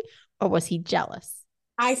scheming, or was he jealous?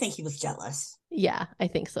 I think he was jealous. Yeah, I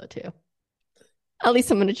think so too. At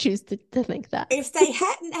least I'm going to choose to think that. If they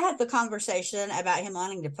hadn't had the conversation about him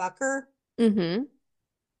wanting to fuck her, Mm-hmm.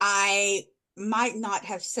 I might not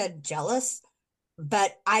have said jealous,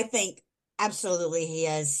 but I think absolutely he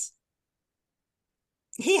is.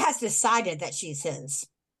 He has decided that she's his,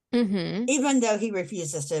 Mm-hmm. even though he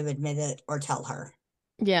refuses to admit it or tell her.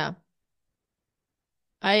 Yeah,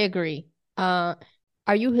 I agree. Are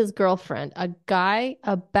you his girlfriend? A guy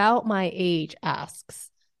about my age asks.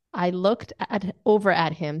 I looked over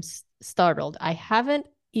at him, startled. I haven't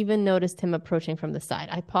even noticed him approaching from the side.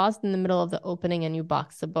 I paused in the middle of the opening a new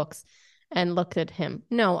box of books and looked at him.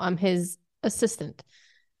 No, I'm his assistant.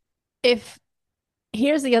 If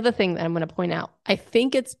Here's the other thing that I'm going to point out. I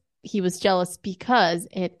think he was jealous because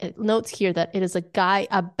it notes here that it is a guy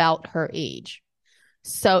about her age.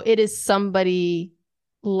 So it is somebody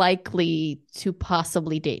likely to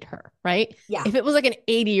possibly date her, right? Yeah. If it was like an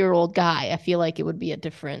 80-year-old guy, I feel like it would be a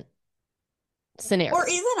different Or scenario.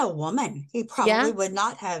 even a woman. He probably Yeah. would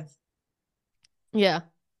not have. Yeah.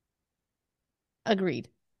 Agreed.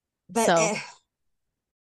 But So,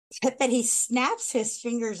 but he snaps his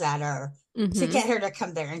fingers at her to mm-hmm. get her to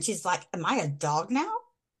come there. And she's like, am I a dog now?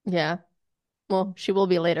 Yeah. Well, she will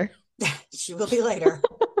be later. She will be later.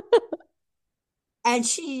 And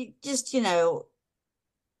she just,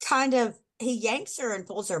 kind of, he yanks her and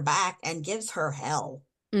pulls her back and gives her hell.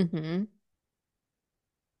 Mm-hmm.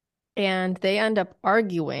 And they end up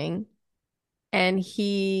arguing, and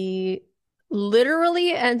he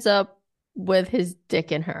literally ends up with his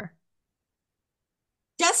dick in her.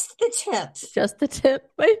 Just the tip. Just the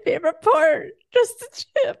tip. My favorite part. Just the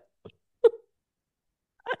tip.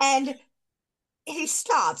 And he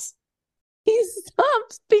stops. He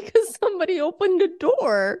stops because somebody opened the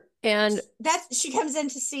door. And She comes in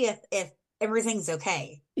to see if everything's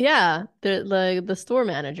okay. yeah, the store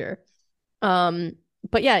manager. Um,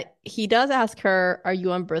 but yeah, he does ask her, "Are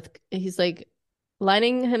you on birth?" He's like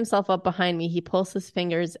lining himself up behind me. He pulls his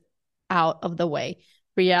fingers out of the way.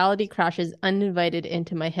 Reality crashes uninvited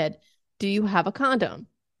into my head. Do you have a condom?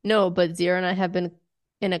 No, but Zira and I have been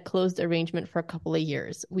in a closed arrangement for a couple of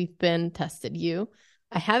years. We've been tested. You?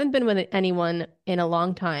 I haven't been with anyone in a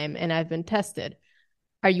long time, and I've been tested.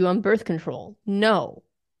 Are you on birth control? No.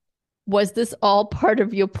 Was this all part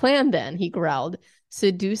of your plan then? He growled.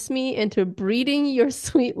 Seduce me into breeding your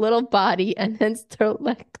sweet little body and then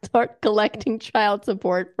start collecting child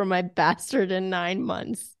support for my bastard in 9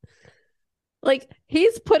 months. Like,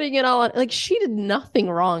 he's putting it all on. Like, she did nothing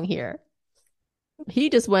wrong here. He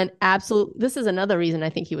just went absolute. This is another reason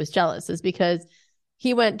I think he was jealous, is because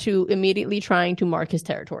he went to immediately trying to mark his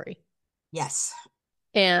territory. Yes.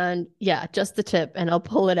 And yeah, just the tip, and I'll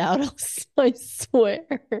pull it out. I swear.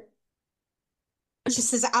 She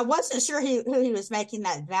says, I wasn't sure who he was making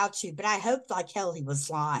that vow to, but I hoped like hell he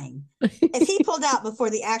was lying. If he pulled out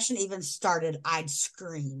before the action even started, I'd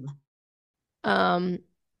scream. um,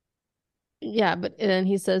 yeah, but then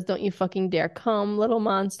he says, "Don't you fucking dare come, little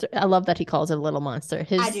monster." I love that he calls it a little monster.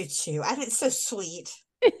 I do too. I think it's so sweet.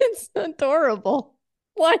 It's adorable.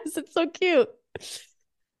 Why is it so cute?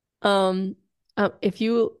 Um, if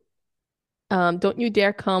you don't you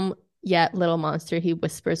dare come yet, little monster, he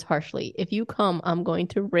whispers harshly. If you come, I'm going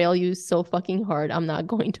to rail you so fucking hard. I'm not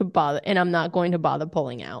going to bother, and I'm not going to bother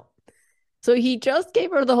pulling out. So he just gave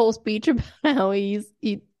her the whole speech about how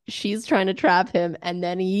she's trying to trap him, and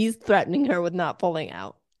then he's threatening her with not pulling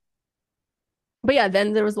out. But yeah,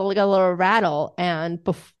 then there was like a little rattle and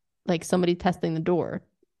like somebody testing the door.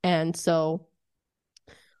 And so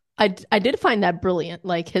I did find that brilliant.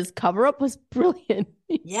 Like his cover up was brilliant.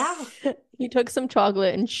 Yeah. He took some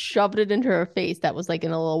chocolate and shoved it into her face that was like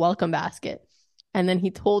in a little welcome basket. And then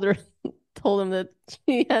he told him that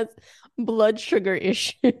she has blood sugar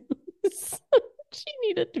issues. She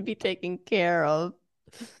needed to be taken care of.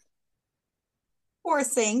 Poor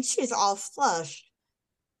thing. She's all flushed.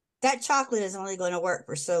 That chocolate is only going to work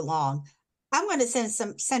for so long. I'm going to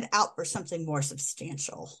send out for something more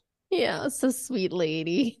substantial. Yeah, it's a sweet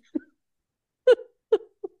lady.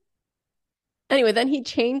 Anyway, then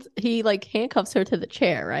he like handcuffs her to the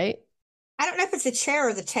chair, right? I don't know if it's a chair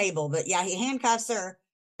or the table, but yeah, he handcuffs her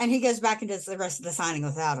and he goes back and does the rest of the signing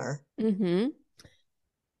without her. Mm-hmm.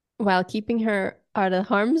 While keeping her out of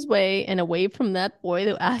harm's way and away from that boy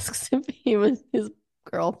who asks if he was his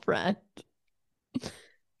girlfriend.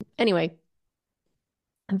 Anyway,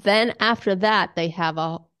 then after that, they have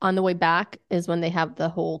on the way back is when they have the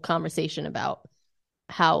whole conversation about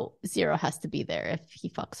how Zero has to be there if he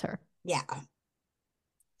fucks her. Yeah.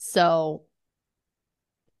 So,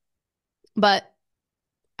 but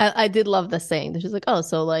I did love the saying. She's like, oh,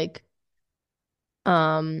 so like,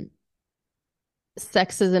 um,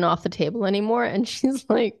 sex isn't off the table anymore. And she's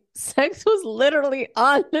like, sex was literally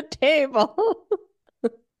on the table.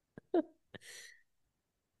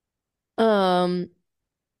 um,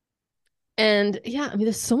 and yeah, I mean,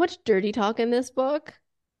 there's so much dirty talk in this book.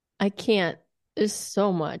 I can't. There's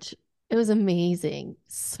so much. It was amazing.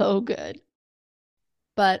 So good.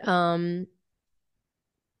 But then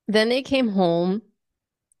they came home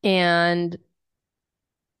and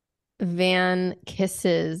Van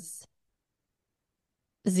kisses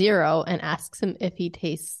Zero and asks him if he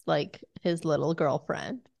tastes like his little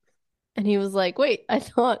girlfriend. And he was like, wait, I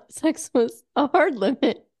thought sex was a hard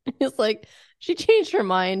limit. He's like, she changed her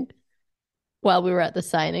mind while we were at the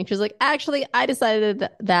signing. She's like, actually, I decided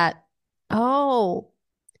that oh,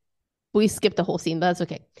 we skipped the whole scene, but that's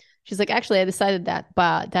okay. She's like, actually, I decided that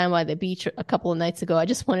down by the beach a couple of nights ago. I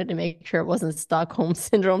just wanted to make sure it wasn't Stockholm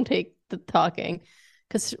syndrome take the talking.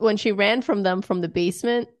 Because when she ran from them from the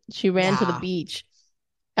basement, she ran to the Yeah. beach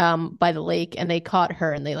by the lake, and they caught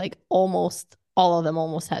her, and they like almost all of them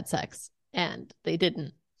almost had sex, and they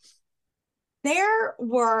didn't. There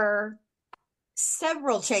were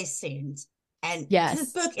several chase scenes, and this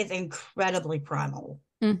Yes. book is incredibly primal.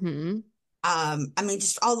 Mm-hmm. I mean,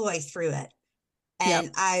 just all the way through it. And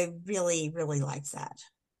Yep. I really, really liked that.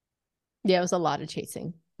 Yeah, it was a lot of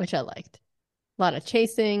chasing, which I liked. A lot of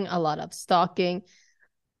chasing, a lot of stalking.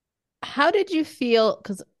 How did you feel?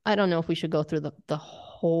 Because I don't know if we should go through the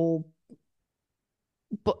whole,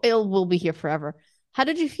 but it will be here forever. How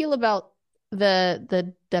did you feel about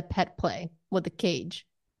the pet play with the cage?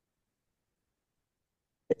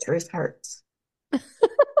 The truth hurts.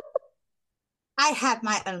 I have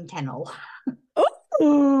my own kennel.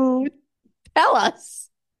 Ooh, tell us.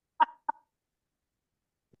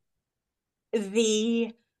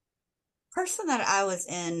 The person that I was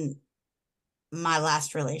in my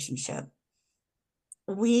last relationship,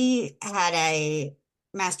 we had a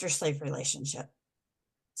master slave relationship.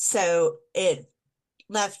 So it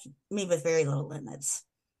left me with very little limits.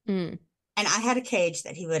 Mm, And I had a cage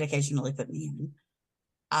that he would occasionally put me in.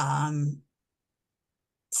 Um,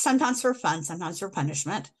 Sometimes for fun, sometimes for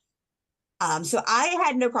punishment. So I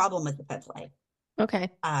had no problem with the pet play. okay.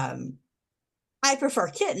 Um, I prefer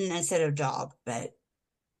kitten instead of dog, but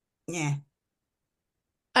yeah,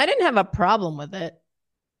 I didn't have a problem with it.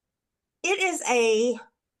 it is a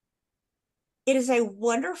it is a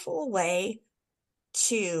wonderful way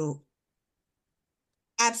to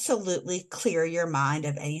absolutely clear your mind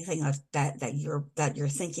of anything that you're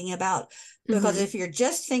thinking about. Because Hmm. if you're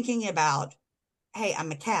just thinking about, hey,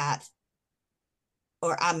 I'm a cat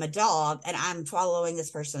or I'm a dog and I'm following this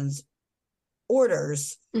person's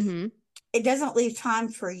orders, Hmm. it doesn't leave time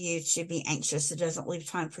for you to be anxious. It doesn't leave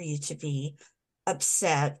time for you to be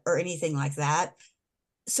upset or anything like that.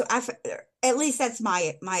 So I, at least that's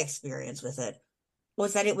my experience with it,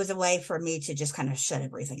 was that it was a way for me to just kind of shut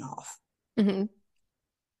everything off. Hmm.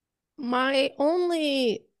 My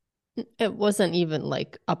only, it wasn't even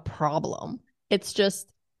like a problem. It's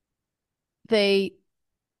just they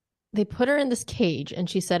they put her in this cage and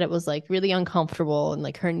she said it was like really uncomfortable and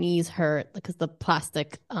like her knees hurt because the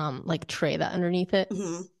plastic like tray that underneath it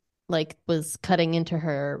Mm-hmm. like was cutting into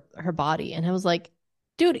her body. And I was like,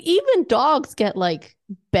 dude, even dogs get like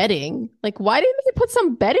bedding. Like, why didn't they put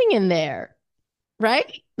some bedding in there?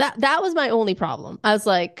 Right? That was my only problem. I was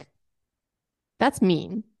like, that's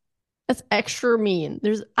mean. That's extra mean.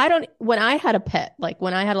 There's I don't when I had a pet, like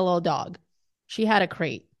when I had a little dog, she had a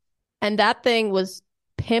crate. And that thing was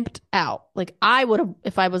pimped out. Like I would have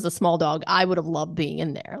if I was a small dog, I would have loved being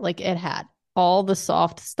in there. Like it had all the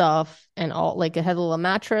soft stuff and all like it had a little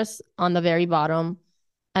mattress on the very bottom.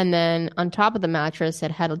 And then on top of the mattress,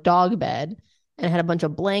 it had a dog bed and it had a bunch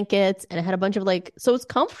of blankets and it had a bunch of like so it's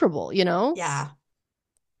comfortable, you know? Yeah.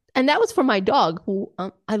 And that was for my dog, who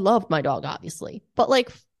I love my dog, obviously. But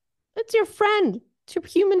like, it's your friend, it's your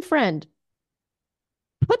human friend.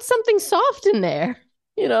 Put something soft in there,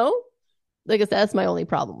 you know? Like I said, that's my only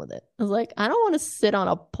problem with it. I was like, I don't want to sit on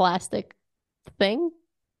a plastic thing.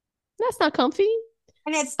 That's not comfy.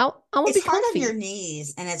 And I want to it's be hard on your comfy.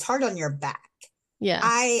 knees and it's hard on your back. Yeah.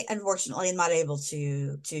 I unfortunately am not able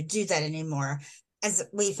to do that anymore, as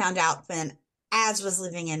we found out when Az was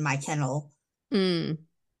living in my kennel Mm.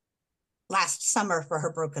 last summer for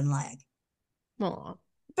her broken leg. Aw.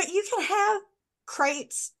 But you can have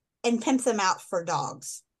crates and pimp them out for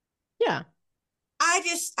dogs. Yeah.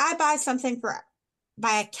 I buy something for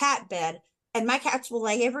buy a cat bed, and my cats will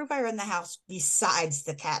lay everywhere in the house besides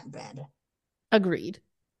the cat bed. Agreed.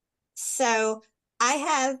 So I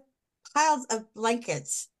have piles of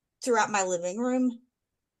blankets throughout my living room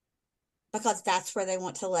because that's where they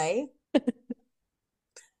want to lay.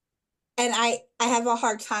 And I have a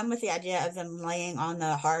hard time with the idea of them laying on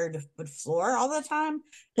the hardwood floor all the time,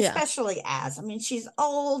 Yeah. especially as, I mean, she's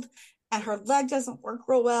old and her leg doesn't work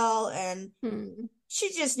real well and Mm.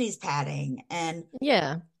 she just needs padding. And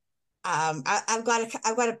Yeah. I've got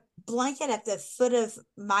a blanket at the foot of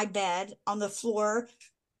my bed on the floor.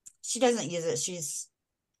 She doesn't use it.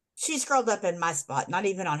 She's curled up in my spot, not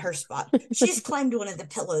even on her spot. She's claimed one of the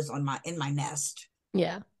pillows on my in my nest.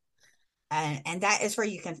 Yeah. And that is where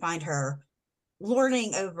you can find her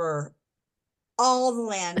lording over all the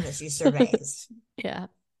land that she surveys. Yeah.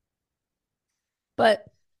 But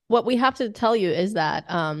what we have to tell you is that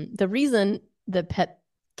the reason the pet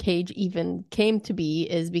cage even came to be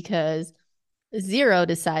is because Zero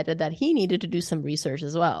decided that he needed to do some research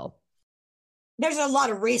as well, There's a lot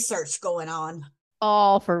of research going on.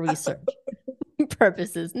 all for research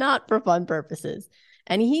purposes, not for fun purposes.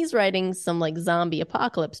 And he's writing some like zombie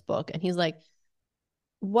apocalypse book. And he's like,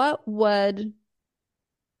 what would,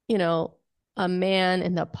 you know, a man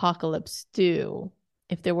in the apocalypse do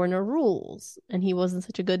if there were no rules and he wasn't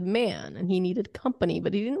such a good man and he needed company,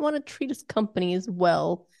 but he didn't want to treat his company as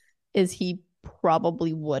well as he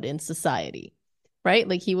probably would in society, right?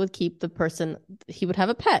 Like he would keep the person, he would have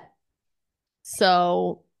a pet.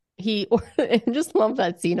 So he, I just love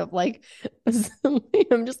that scene of like,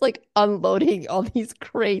 I'm just like unloading all these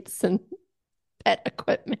crates and pet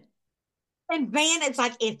equipment And Van, it's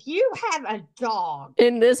like if you have a dog,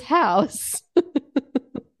 in this house.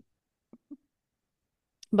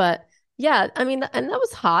 But yeah, I mean, and that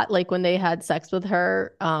was hot, like when they had sex with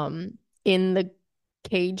her in the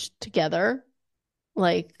cage together.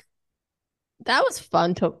 Like that was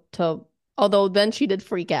fun to Although then she did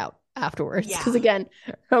freak out afterwards because Yeah. again,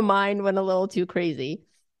 her mind went a little too crazy.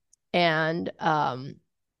 And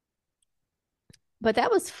but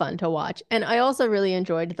that was fun to watch. And I also really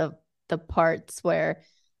enjoyed the parts where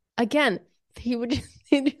again, he would just,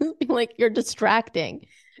 he'd just be like, you're distracting.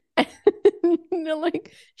 And,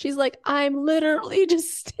 like she's like, I'm literally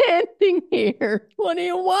just standing here. What do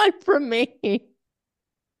you want from me?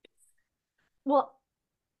 Well,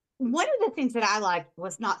 one of the things that I liked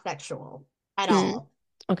was not sexual at Mm, all.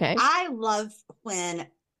 okay. I love when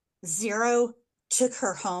Zero took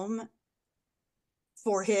her home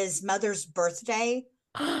for his mother's birthday,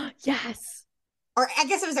 Yes. or I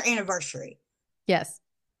guess it was their anniversary. Yes.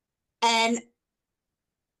 And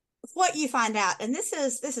what you find out, and this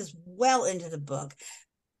is well into the book,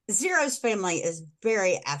 Zero's family is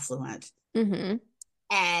very affluent, Mm-hmm.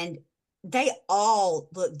 and they all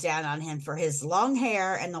look down on him for his long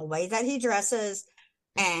hair and the way that he dresses.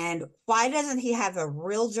 And why doesn't he have a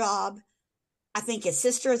real job? I think his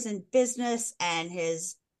sister is in business, and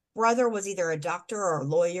his brother was either a doctor or a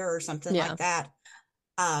lawyer or something Yeah. like that.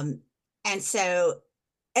 Um, and so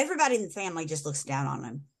everybody in the family just looks down on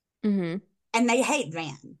him. Mm-hmm. And they hate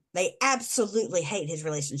Van. They absolutely hate his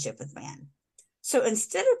relationship with Van. So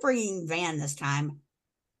instead of bringing Van this time,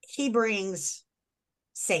 he brings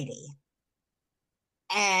Sadie.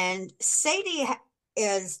 And Sadie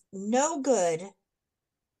is no good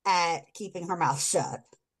at keeping her mouth shut.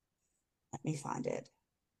 Let me find it.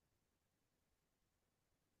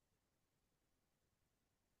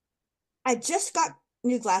 I just got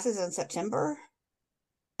new glasses in September,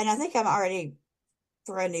 and I think I'm already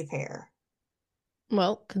for a new pair.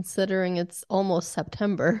 Well, considering it's almost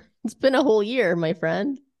September, it's been a whole year, my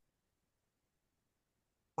friend.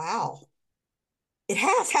 Wow. It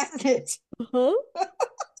has, hasn't it? Huh?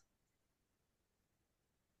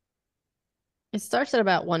 It starts at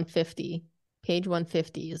about 150. Page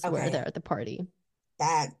 150 is where they're Okay. at the party.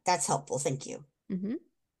 That's helpful. Thank you. Mm-hmm.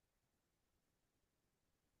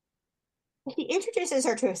 He introduces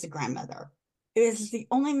her to his grandmother, who is the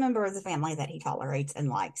only member of the family that he tolerates and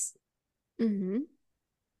likes. Mm-hmm.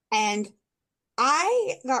 And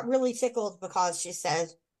I got really tickled because she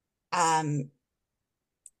says, um,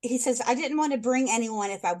 he says, I didn't want to bring anyone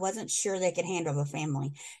if I wasn't sure they could handle the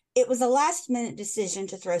family. It was a last minute decision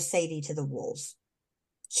to throw Sadie to the wolves.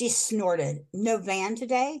 She snorted, no Van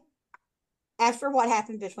today? After what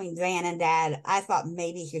happened between Van and Dad, I thought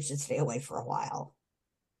maybe he should stay away for a while.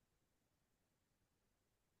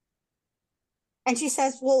 And she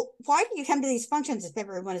says, well, why do you come to these functions if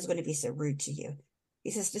everyone is going to be so rude to you?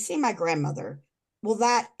 He says, to see my grandmother. Well,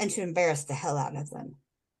 that and to embarrass the hell out of them.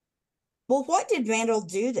 Well, what did Vandal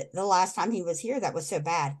do that the last time he was here that was so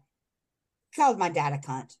bad? He called my dad a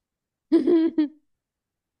cunt.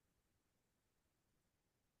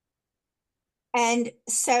 And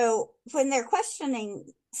so when they're questioning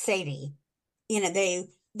Sadie,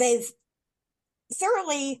 they've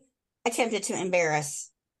thoroughly attempted to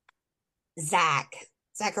embarrass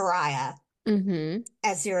Zachariah, Mm-hmm.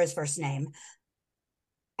 as Zero's first name.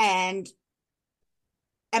 And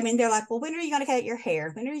I mean, they're like, well, when are you going to cut your hair?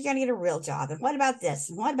 When are you going to get a real job? And what about this?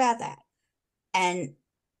 And what about that? And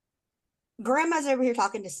grandma's over here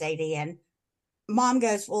talking to Sadie, and mom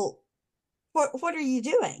goes, well, what are you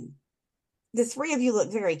doing? The three of you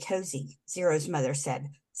look very cozy, Zero's mother said,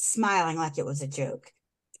 smiling like it was a joke.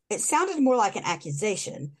 It sounded more like an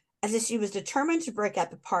accusation, as if she was determined to break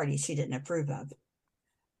up a party she didn't approve of.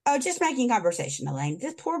 Oh, just making conversation, Elaine.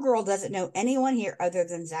 This poor girl doesn't know anyone here other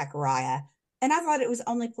than Zachariah, and I thought it was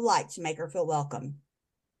only polite to make her feel welcome.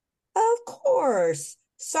 Of course.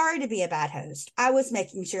 Sorry to be a bad host. I was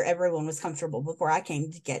making sure everyone was comfortable before I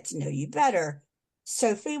came to get to know you better.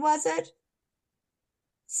 Sophie, was it?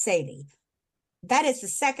 Sadie. That is the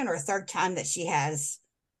second or third time that she has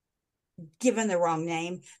given the wrong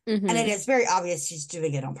name, and it Mm-hmm. is very obvious she's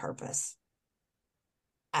doing it on purpose.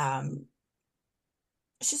 Um,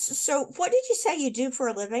 so what did you say you do for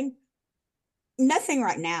a living? Nothing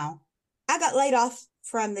right now. I got laid off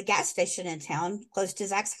from the gas station in town close to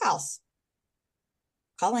Zach's house.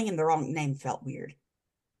 Calling him the wrong name felt weird.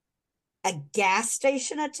 A gas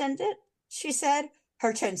station attendant? She said,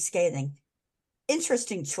 her tone scathing.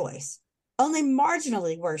 Interesting choice. Only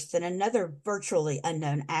marginally worse than another virtually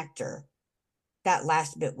unknown actor. That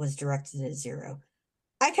last bit was directed at Zero.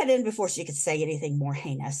 I cut in before she could say anything more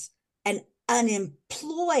heinous. An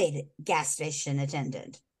unemployed gas station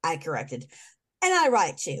attendant, I corrected. And I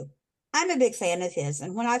write too. I'm a big fan of his,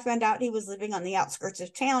 and when I found out he was living on the outskirts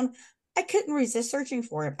of town, I couldn't resist searching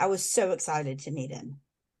for him. I was so excited to meet him.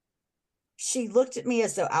 She looked at me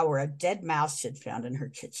as though I were a dead mouse she'd found in her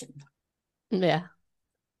kitchen. Yeah.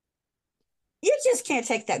 You just can't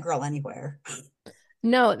take that girl anywhere.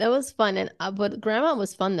 No, that was fun. And but grandma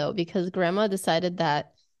was fun though, because grandma decided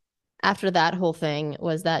that after that whole thing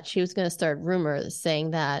was that she was going to start rumors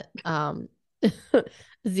saying that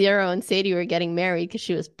Zero and Sadie were getting married because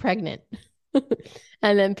she was pregnant.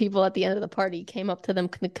 And then people at the end of the party came up to them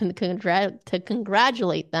to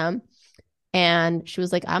congratulate them. And she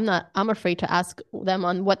was like, I'm afraid to ask them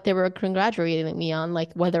on what they were congratulating me on,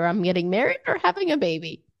 like whether I'm getting married or having a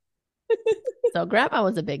baby. So grandma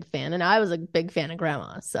was a big fan, and I was a big fan of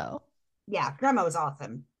grandma. So Yeah, grandma was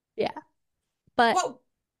awesome. yeah. But What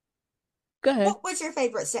go ahead. what was your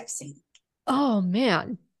favorite sex scene? Oh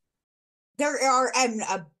man. There are an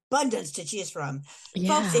abundance to choose from. Folks,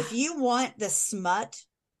 Yeah. if you want the smut,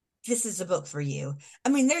 this is a book for you. I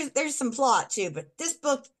mean, there's some plot too, but this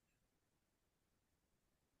book,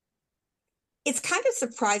 it's kind of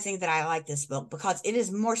surprising that I like this book because it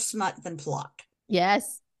is more smut than plot.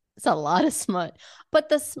 Yes. It's a lot of smut. But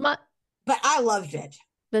But I loved it.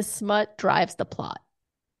 the smut drives the plot.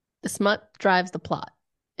 The smut drives the plot.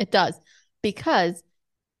 It does. Because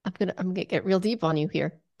I'm gonna get real deep on you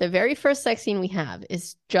here. The very first sex scene we have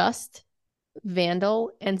is just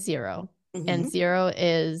Vandal and Zero. And Mm-hmm. Zero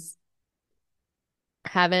is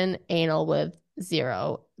having anal with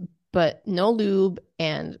Zero, but no lube,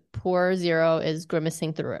 and poor Zero is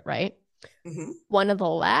grimacing through it, right? Mm-hmm. One of the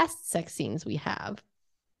last sex scenes we have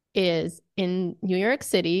is in New York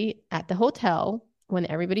City at the hotel when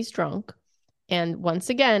everybody's drunk. And once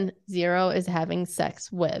again, Zero is having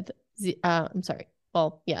sex with, I'm sorry.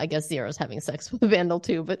 Well, yeah, I guess Zero is having sex with Vandal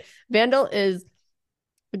too, but Vandal is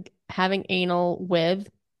having anal with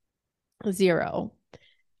Zero.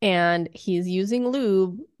 And he's using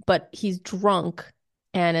lube, but he's drunk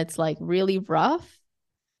and it's like really rough.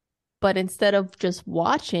 But instead of just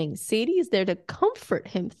watching, Sadie's there to comfort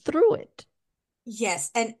him through it. Yes,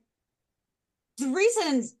 and the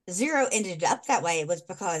reason Zero ended up that way was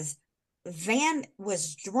because Van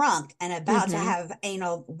was drunk and about to Mm-hmm. have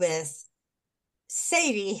anal with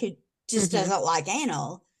Sadie, who just Mm-hmm. doesn't like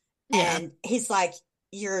anal, Yeah. and he's like,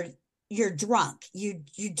 "You're drunk. You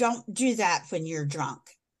don't do that when you're drunk.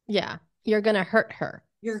 Yeah. You're going to hurt her.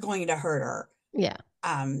 You're going to hurt her." Yeah.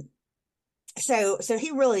 So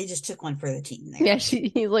he really just took one for the team there. Yeah.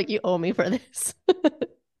 He's like, you owe me for this.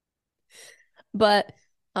 But,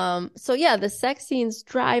 so yeah, the sex scenes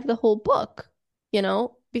drive the whole book,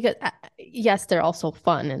 because yes, they're also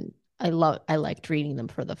fun and I liked reading them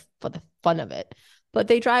for the fun of it, but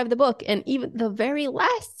they drive the book. And even the very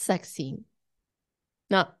last sex scene,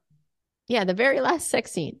 not, yeah, the very last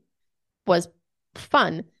sex scene was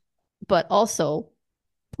fun, but also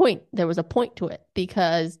there was a point to it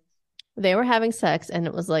because they were having sex and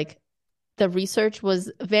it was like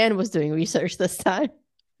Van was doing research this time.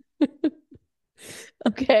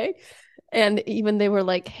 Okay. And even they were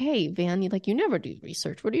like, hey, Van, you never do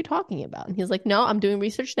research. What are you talking about? And he's like, no, I'm doing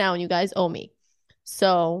research now and you guys owe me.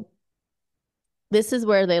 So this is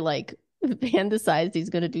where Van decides he's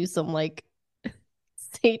going to do some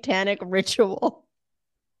satanic ritual.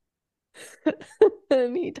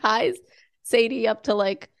 And he ties Sadie up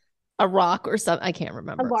to a rock or something. I can't A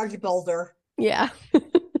remember. large boulder. Yeah.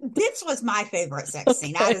 This was my favorite sex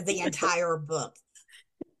scene out of the entire book.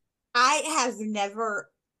 I have never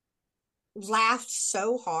laughed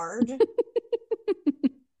so hard.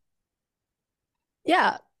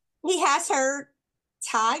 Yeah. He has her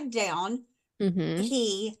tied down. Mm-hmm.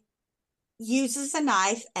 He uses a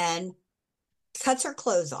knife and cuts her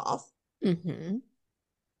clothes off. Mm-hmm.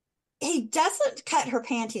 He doesn't cut her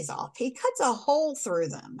panties off. He cuts a hole through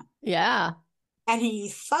them. Yeah. And he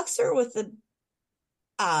fucks her with the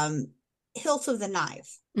hilt of the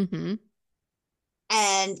knife. Mm-hmm.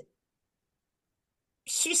 And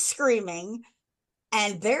she's screaming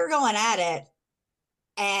and they're going at it.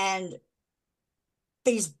 And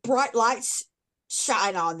these bright lights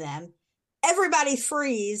shine on them. Everybody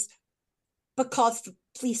frees because the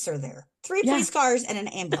police are there. 3 Yeah. police cars and an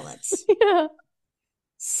ambulance. Yeah.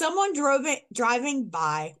 Someone driving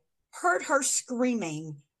by heard her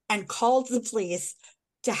screaming and called the police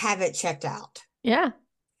to have it checked out. Yeah.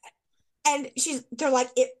 And they're like,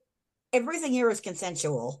 everything here is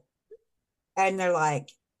consensual. And they're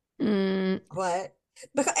like, what?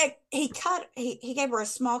 Because he gave her a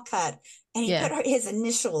small cut and he put his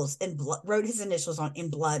initials in blood, wrote his initials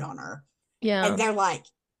in blood on her. Yeah. And they're like,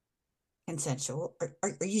 consensual?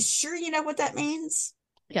 Are you sure you know what that means?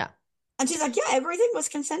 Yeah. And she's like, yeah, everything was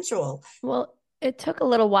consensual. Well, it took a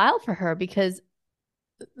little while for her because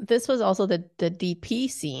this was also the DP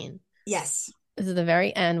scene. Yes. This is the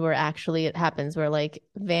very end where actually it happens where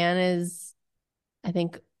Van is, I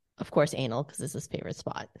think, of course, anal because this is his favorite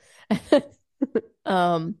spot.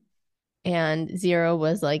 Um, and Zero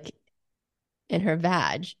was like in her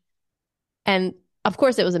vag. And of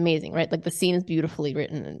course it was amazing, right? Like the scene is beautifully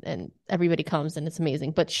written and everybody comes and it's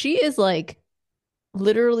amazing. But she is like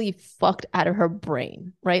literally fucked out of her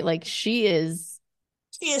brain, right? Like she is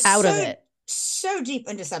She is out of so it. so deep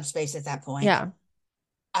into subspace at that point. Yeah.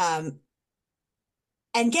 Um,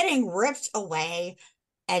 and getting ripped away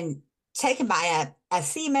and taken by a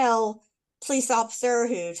female police officer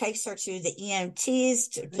who takes her to the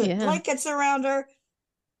EMTs to put Yeah. blankets around her.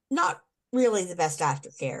 Not really the best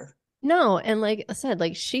aftercare. No, and like I said,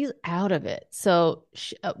 like she's out of it. So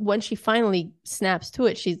when she finally snaps to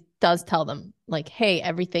it, she does tell them like, "Hey,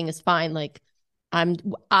 everything is fine. Like I'm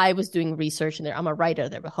I was doing research in there. I'm a writer.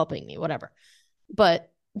 They were helping me, whatever."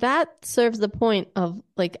 But that serves the point of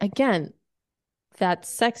like again, that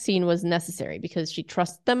sex scene was necessary because she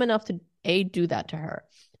trusted them enough to a do that to her.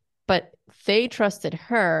 But they trusted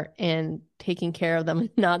her in taking care of them and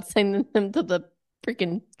not sending them to the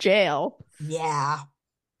freaking jail. Yeah.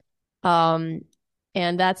 Um,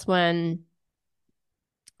 and that's when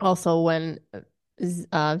also when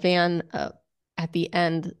Van at the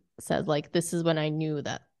end said like this is when I knew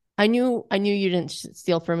that I knew you didn't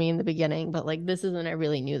steal from me in the beginning, but like this is when I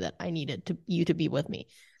really knew that I needed to you to be with me.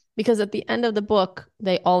 Because at the end of the book,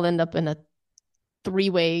 they all end up in a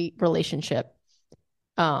three-way relationship.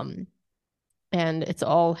 Um, and it's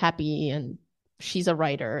all happy and she's a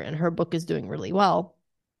writer and her book is doing really well.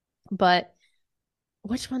 But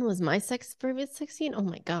which one was my favorite sex scene? Oh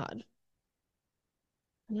my God.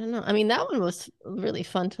 I don't know. I mean, that one was really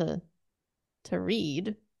fun to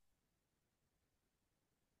read.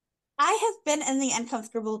 I have been in the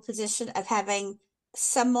uncomfortable position of having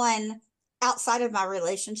someone outside of my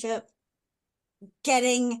relationship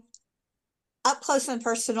getting up close and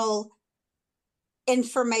personal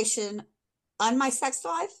information on my sex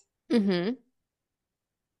life. Mm-hmm.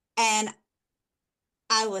 And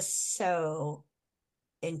I was so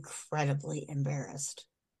incredibly embarrassed.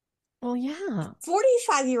 Oh yeah.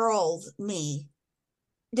 45-year-old me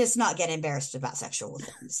does not get embarrassed about sexual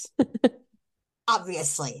things.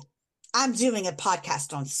 Obviously, I'm doing a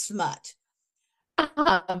podcast on smut,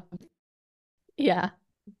 Yeah.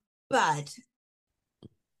 but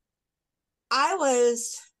I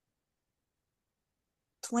was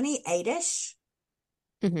 28ish,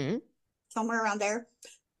 Mm-hmm. somewhere around there.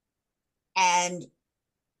 And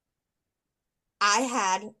I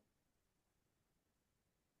had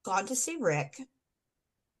gone to see Rick,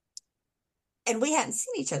 and we hadn't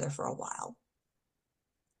seen each other for a while.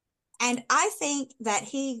 And I think that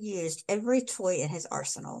he used every toy in his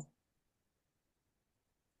arsenal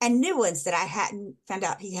and new ones that I hadn't found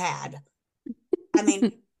out he had. I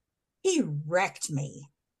mean, he wrecked me.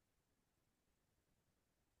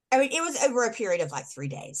 I mean, it was over a period of like 3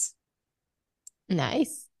 days.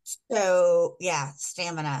 Nice. So, yeah,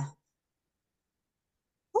 stamina.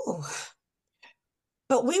 Ooh.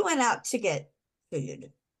 But we went out to get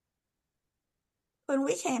food. When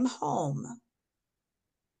we came home,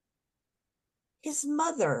 his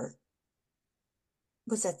mother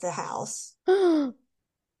was at the house Oh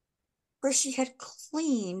where she had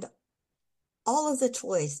cleaned all of the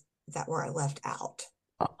toys that were left out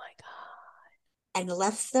my God. and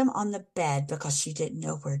left them on the bed because she didn't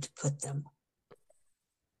know where to put them.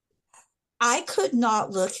 I could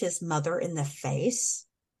not look his mother in the face.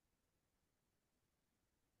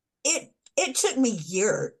 It took me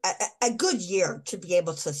a good year to be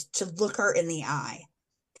able to look her in the eye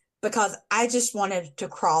because I just wanted to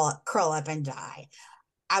crawl up and die.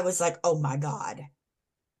 I was like, oh my God.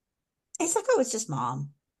 It's like, oh, it's just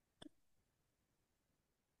mom.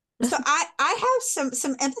 So I have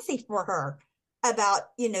some empathy for her about,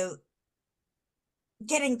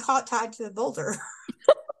 getting caught tied to a boulder.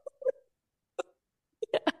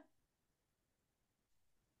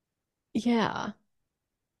 Yeah.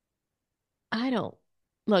 I don't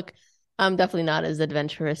look, I'm definitely not as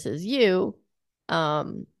adventurous as you.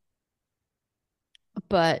 Um,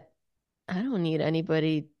 but I don't need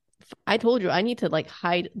anybody. I told you I need to like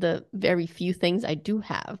hide the very few things I do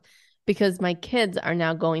have because my kids are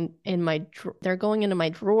now going in they're going into my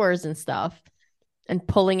drawers and stuff and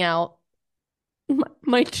pulling out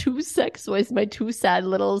my two sex toys, my two sad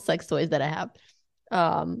little sex toys that I have.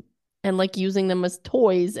 Um and like using them as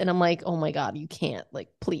toys and I'm like, "Oh my God, you can't. Like,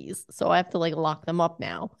 please." So I have to like lock them up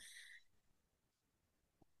now.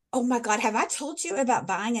 Oh my God, have I told you about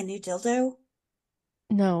buying a new dildo?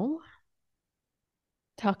 No.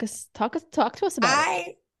 Talk to us about it.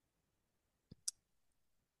 I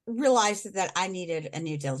realized that I needed a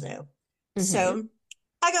new dildo. Mm-hmm. So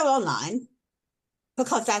I go online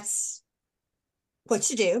because that's what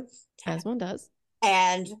you do. As one does.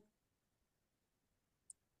 And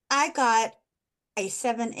I got a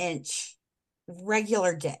 7-inch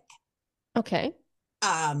regular dick. Okay.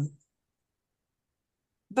 Um,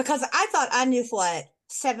 because I thought I knew what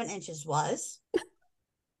 7 inches was.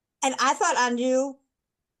 And I thought I knew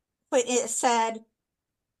when it said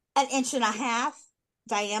an inch and a half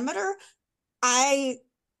diameter. I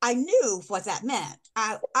I knew what that meant.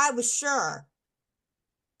 I was sure.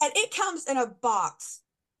 And it comes in a box.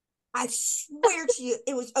 I swear to you,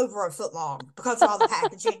 it was over a foot long because of all the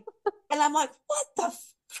packaging. And I'm like, what the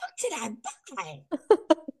fuck did I buy?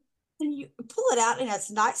 And you pull it out and it's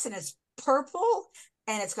nice and it's purple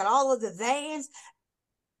and it's got all of the veins.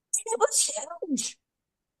 It was huge.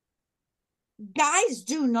 Most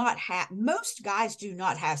guys do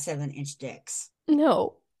not have 7-inch dicks.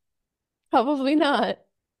 No, probably not.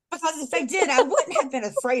 Because if they did, I wouldn't have been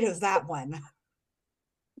afraid of that one.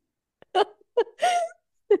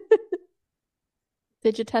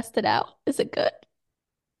 Did you test it out? Is it good?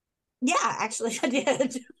 Yeah, actually, I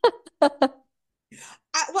did. I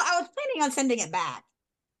was planning on sending it back.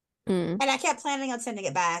 Mm, And I kept planning on sending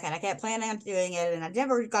it back and I kept planning on doing it. And I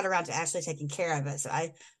never got around to actually taking care of it. So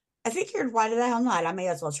I figured, why did I hell not? I may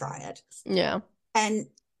as well try it. yeah. And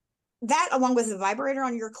that, along with the vibrator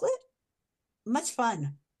on your clit, much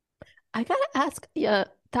fun. I gotta ask, yeah,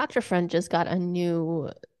 Dr. Friend just got a new,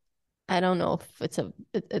 I don't know if it's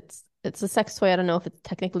a sex toy. I don't know if it's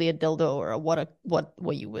technically a dildo or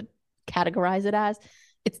what you would categorize it as.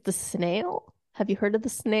 It's the snail. Have you heard of the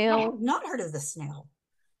I snail? have not heard of the snail.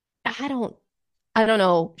 I don't I don't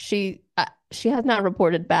know. She has not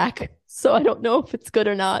reported back, so I don't know if it's good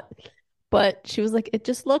or not. But she was like, it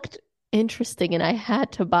just looked interesting, and I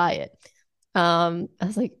had to buy it. I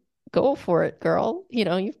was like, go for it, girl.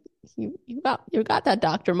 You got that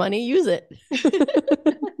doctor money. Use it.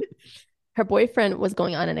 Her boyfriend was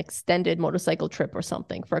going on an extended motorcycle trip or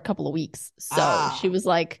something for a couple of weeks, so she Ah, was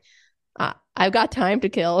like, I've got time to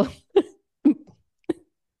kill.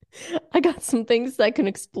 I got some things I can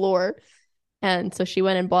explore. And so she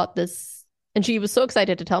went and bought this, and she was so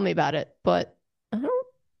excited to tell me about it. But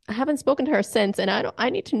I haven't spoken to her since, and I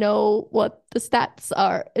need to know what the stats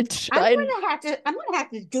are. I'm gonna have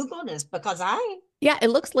to Google this because Yeah, it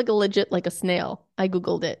looks like a legit like a snail. I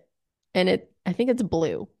Googled it, and I think it's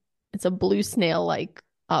blue. It's a blue snail like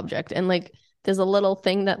object, and like there's a little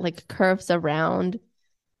thing that like curves around,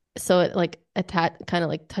 so it like attach kind of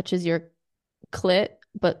like touches your clit,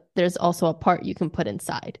 but there's also a part you can put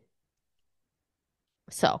inside.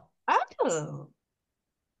 So oh,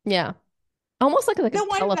 yeah, almost like a the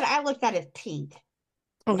one tele. that I looked at is pink.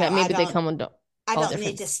 Okay, No, maybe they come in I all don't different.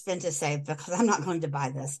 need to spin to save because I'm not going to buy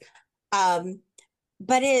this. Um,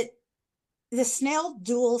 but the snail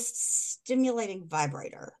dual stimulating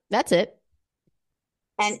vibrator, That's it.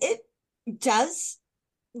 and it does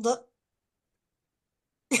look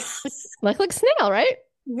Like snail, right?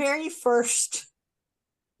 very first,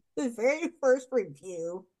 the very first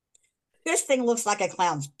review. This thing looks like a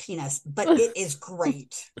clown's penis, but it is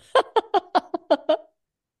great.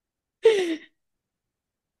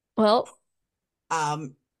 Well,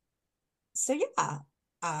 Um, so yeah,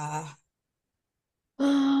 uh,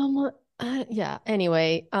 yeah.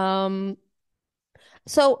 Anyway,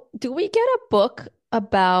 so do we get a book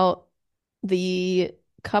about the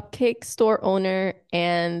cupcake store owner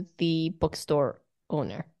and the bookstore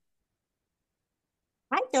owner?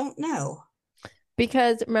 I don't know.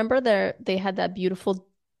 Because remember they had that beautiful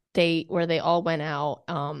date where they all went out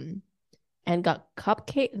and got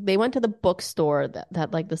cupcake. They went to the bookstore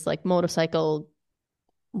that like this like motorcycle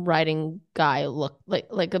riding guy look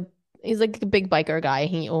like a he's like a big biker guy.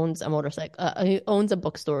 He owns a motorcycle. He owns a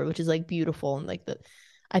bookstore, which is like beautiful and like the.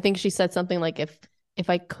 I think she said something like if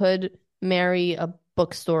I could marry a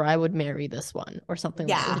bookstore, I would marry this one or something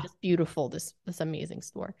like that. It was Yeah, just beautiful. This amazing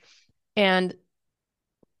store, and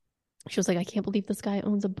she was like, I can't believe this guy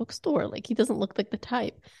owns a bookstore. Like he doesn't look like the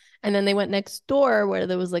type. And then they went next door where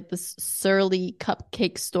there was like this surly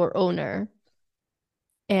cupcake store owner.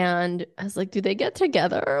 And I was like, do they get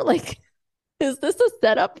together? Like, is this a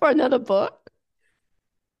setup for another book?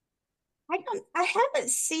 I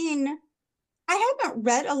haven't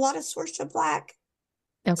read a lot of Sorcha Black,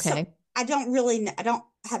 so Okay. I don't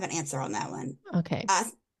have an answer on that one. Okay. Uh,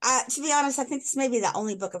 to be honest, I think this may be the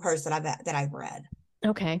only book of hers that I've read.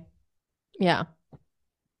 Okay. Yeah.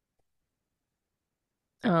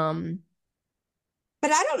 Um,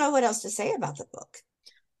 But I don't know what else to say about the book.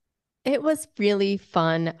 it was really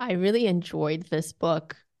fun. I really enjoyed this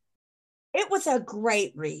book. It was a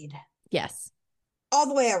great read Yes. all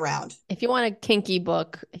the way around. If you want a kinky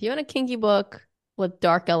book with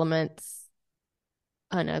dark elements,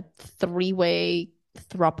 on a three-way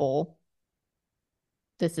throuple,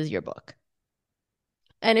 this is your book.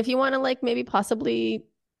 And if you want to like maybe possibly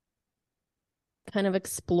kind of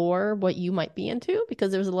explore what you might be into,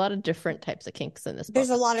 because there's a lot of different types of kinks in this There's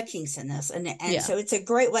a book. lot of kinks in this, and Yeah. so it's a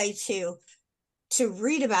great way to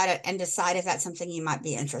read about it and decide if that's something you might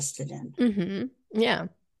be interested in. Yeah.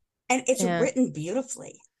 And it's written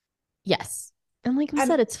beautifully. Yes. And like we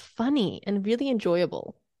said, it's funny and really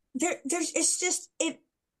enjoyable. It's just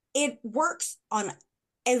it works on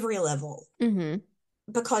every level.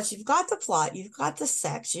 Because you've got the plot, you've got the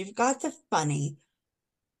sex, you've got the funny.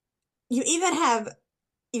 You even have,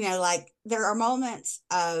 like there are moments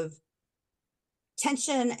of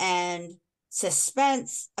tension and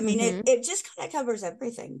suspense. I mean, it just kind of covers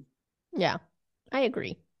everything. Yeah, I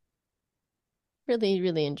agree. Really,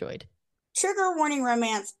 really enjoyed. Trigger warning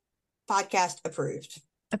romance podcast approved.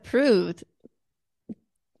 Approved.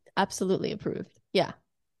 Absolutely approved. Yeah.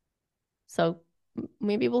 So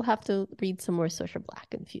maybe we'll have to read some more Sorcha Black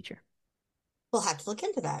in the future. We'll have to look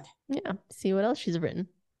into that. Yeah, see what else she's written.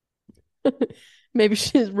 Maybe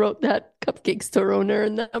she's wrote that cupcake store owner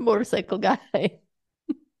and that motorcycle guy.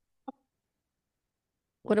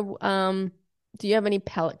 What do you have any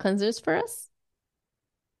palette cleansers for us?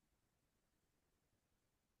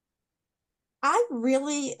 I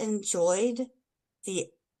really enjoyed the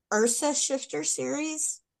Ursa Shifter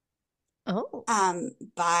series. Oh.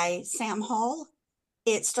 By Sam Hall.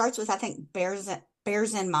 It starts with, I think, Bears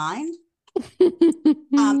in Mind.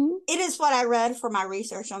 It is what I read for my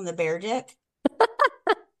research on the bear dick.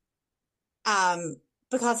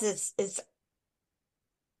 Because it's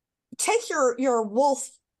take your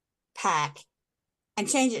wolf pack and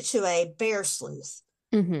change it to a bear sleuth.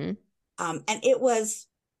 And it was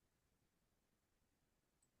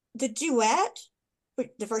the duet.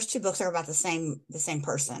 The first two books are about the same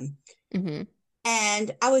person.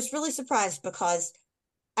 And I was really surprised because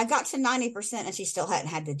I got to 90% and she still hadn't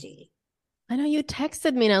had the D. I know you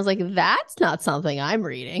texted me and I was like, that's not something I'm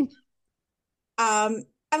reading. I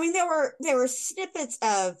mean, there were snippets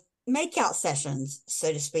of makeout sessions,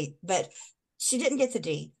 so to speak, but she didn't get the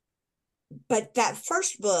D. But that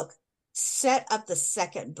first book set up the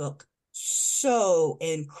second book so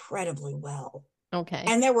incredibly well. Okay.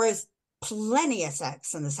 And there was plenty of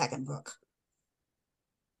sex in the second book.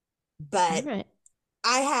 But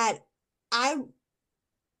I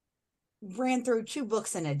ran through 2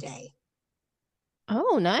 books in a day.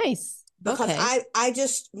 Oh, nice. Because I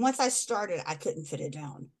just, once I started, I couldn't fit it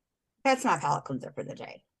down. That's my palette cleanser for the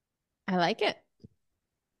day. I like it.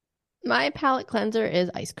 My palette cleanser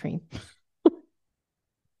is ice cream.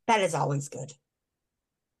 That is always good.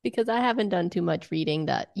 Because I haven't done too much reading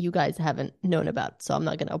that you guys haven't known about. So I'm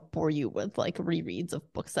not going to bore you with like rereads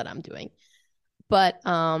of books that I'm doing. But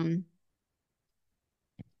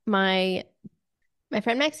my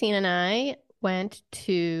friend Maxine and I went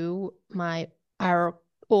to our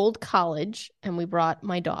old college and we brought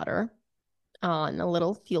my daughter on a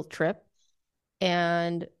little field trip.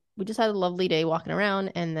 And we just had a lovely day walking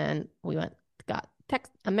around. And then we got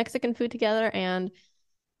a Mexican food together, and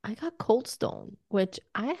I got Cold Stone, which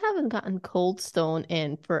I haven't gotten Cold Stone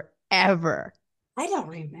in forever. I don't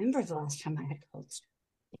remember the last time I had Cold Stone.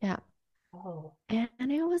 Yeah. Oh.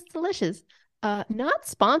 And it was delicious. Not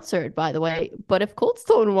sponsored, by the way, but if Cold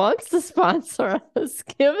Stone wants to sponsor us,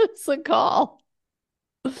 give us a call.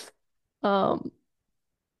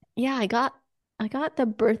 Yeah, I got the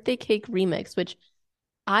birthday cake remix, which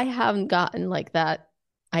I haven't gotten like that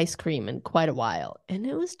ice cream in quite a while, and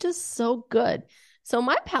it was just so good. So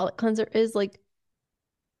my palate cleanser is like,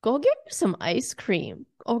 go get you some ice cream,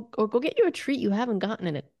 or go get you a treat you haven't gotten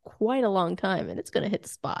in quite a long time, and it's gonna hit the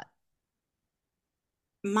spot.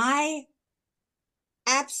 My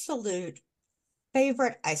absolute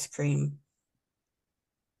favorite ice cream.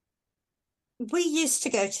 We used to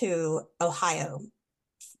go to Ohio.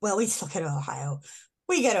 Well, we still go to Ohio.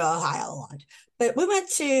 We go to Ohio a lot. But we went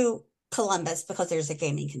to Columbus because there's a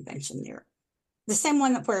gaming convention there. The same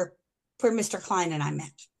one where Mr. Klein and I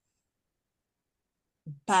met.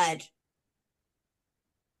 But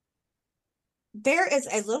there is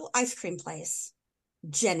a little ice cream place,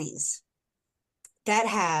 Jenny's, that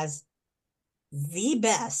has the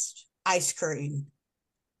best ice cream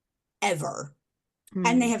ever.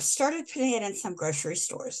 And they have started putting it in some grocery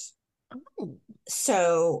stores. Oh.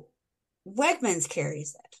 So Wegmans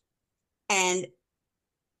carries it. And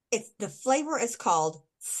the flavor is called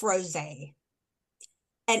Froze.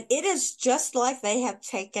 And it is just like they have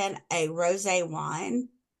taken a rosé wine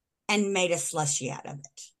and made a slushy out of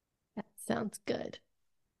it. That sounds good.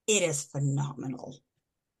 It is phenomenal.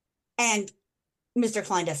 And Mr.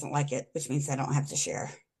 Klein doesn't like it, which means I don't have to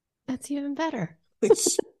share, That's even better. which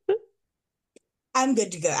I'm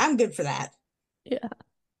good to go. I'm good for that. Yeah.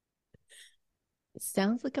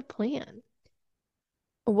 Sounds like a plan.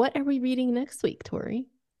 What are we reading next week, Tori?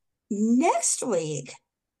 Next week,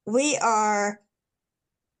 we are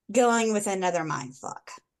going with another mindfuck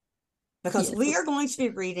because Yes. we are going to be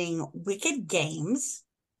reading Wicked Games,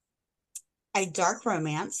 a dark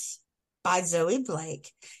romance by Zoe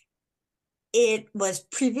Blake. It was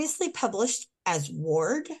previously published as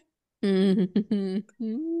Ward. And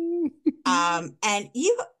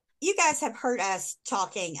you guys have heard us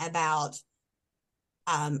talking about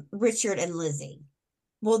Richard and Lizzie.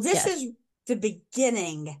 Well, this Yes. is the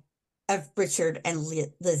beginning of Richard and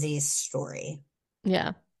Lizzie's story.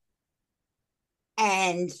 Yeah.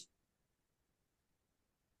 And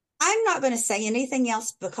I'm not going to say anything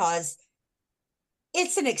else because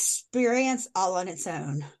it's an experience all on its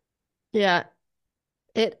own. Yeah.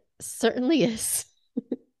 It certainly is.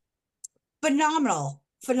 Phenomenal.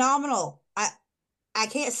 Phenomenal. I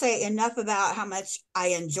can't say enough about how much I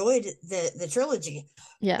enjoyed the trilogy.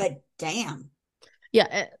 Yeah. But damn.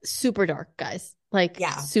 Yeah, super dark, guys. Like,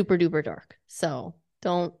 Yeah. super duper dark. So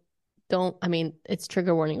don't, I mean, it's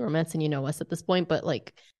trigger warning romance and you know us at this point, but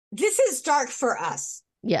like, this is dark for us.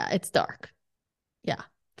 yeah, it's dark. Yeah,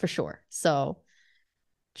 for sure. So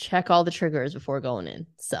check all the triggers before going in.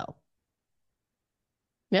 So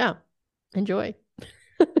yeah, enjoy.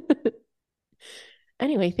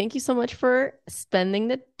 Anyway, thank you so much for spending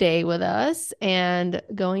the day with us and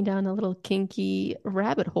going down a little kinky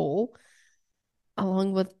rabbit hole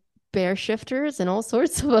along with bear shifters and all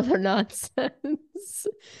sorts of other nonsense.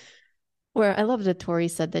 Where I love that Tori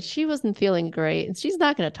said that she wasn't feeling great and she's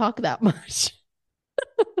not going to talk that much.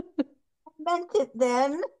 I meant it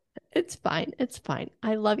then. It's fine. It's fine.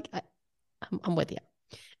 I love you. I'm with you.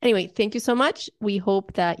 Anyway, thank you so much. We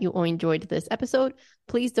hope that you enjoyed this episode.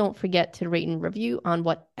 Please don't forget to rate and review on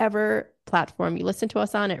whatever platform you listen to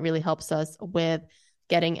us on. It really helps us with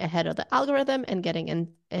getting ahead of the algorithm and getting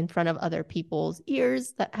in front of other people's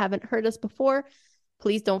ears that haven't heard us before.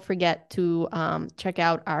 Please don't forget to check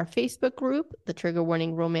out our Facebook group, the Trigger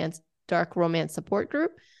Warning Romance Dark Romance Support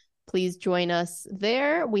Group. Please join us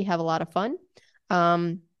there. We have a lot of fun.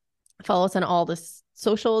 Follow us on all the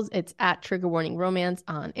socials. It's at Trigger Warning Romance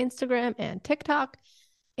on Instagram and TikTok.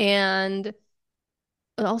 And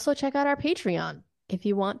also check out our Patreon. If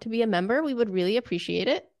you want to be a member, we would really appreciate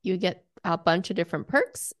it. You get a bunch of different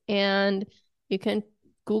perks, and you can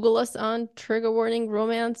Google us on Trigger Warning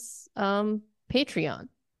Romance Patreon.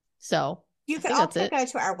 So you can also go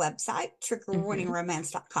to our website,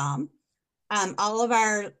 triggerwarningromance.com. All of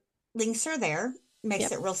our links are there.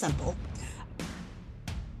 Makes it real simple.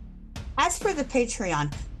 As for the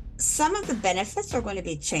Patreon, some of the benefits are going to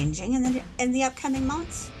be changing in the upcoming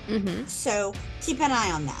months. Mm-hmm. So keep an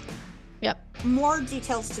eye on that. Yep. More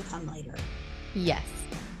details to come later. Yes.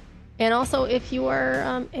 And also, if you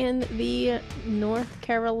are in the North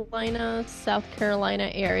Carolina, South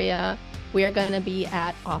Carolina area, we are going to be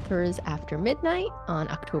at Authors After Midnight on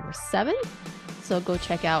October 7th. So go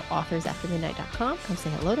check out authorsaftermidnight.com. Come say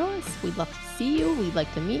hello to us. We'd love to see you. We'd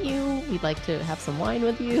like to meet you. We'd like to have some wine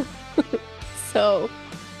with you. So,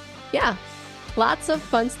 yeah, lots of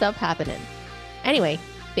fun stuff happening. Anyway,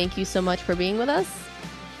 thank you so much for being with us.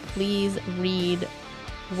 Please read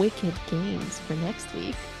Wicked Games for next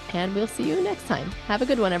week. And we'll see you next time. Have a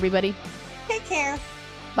good one, everybody. Take care.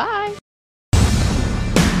 Bye.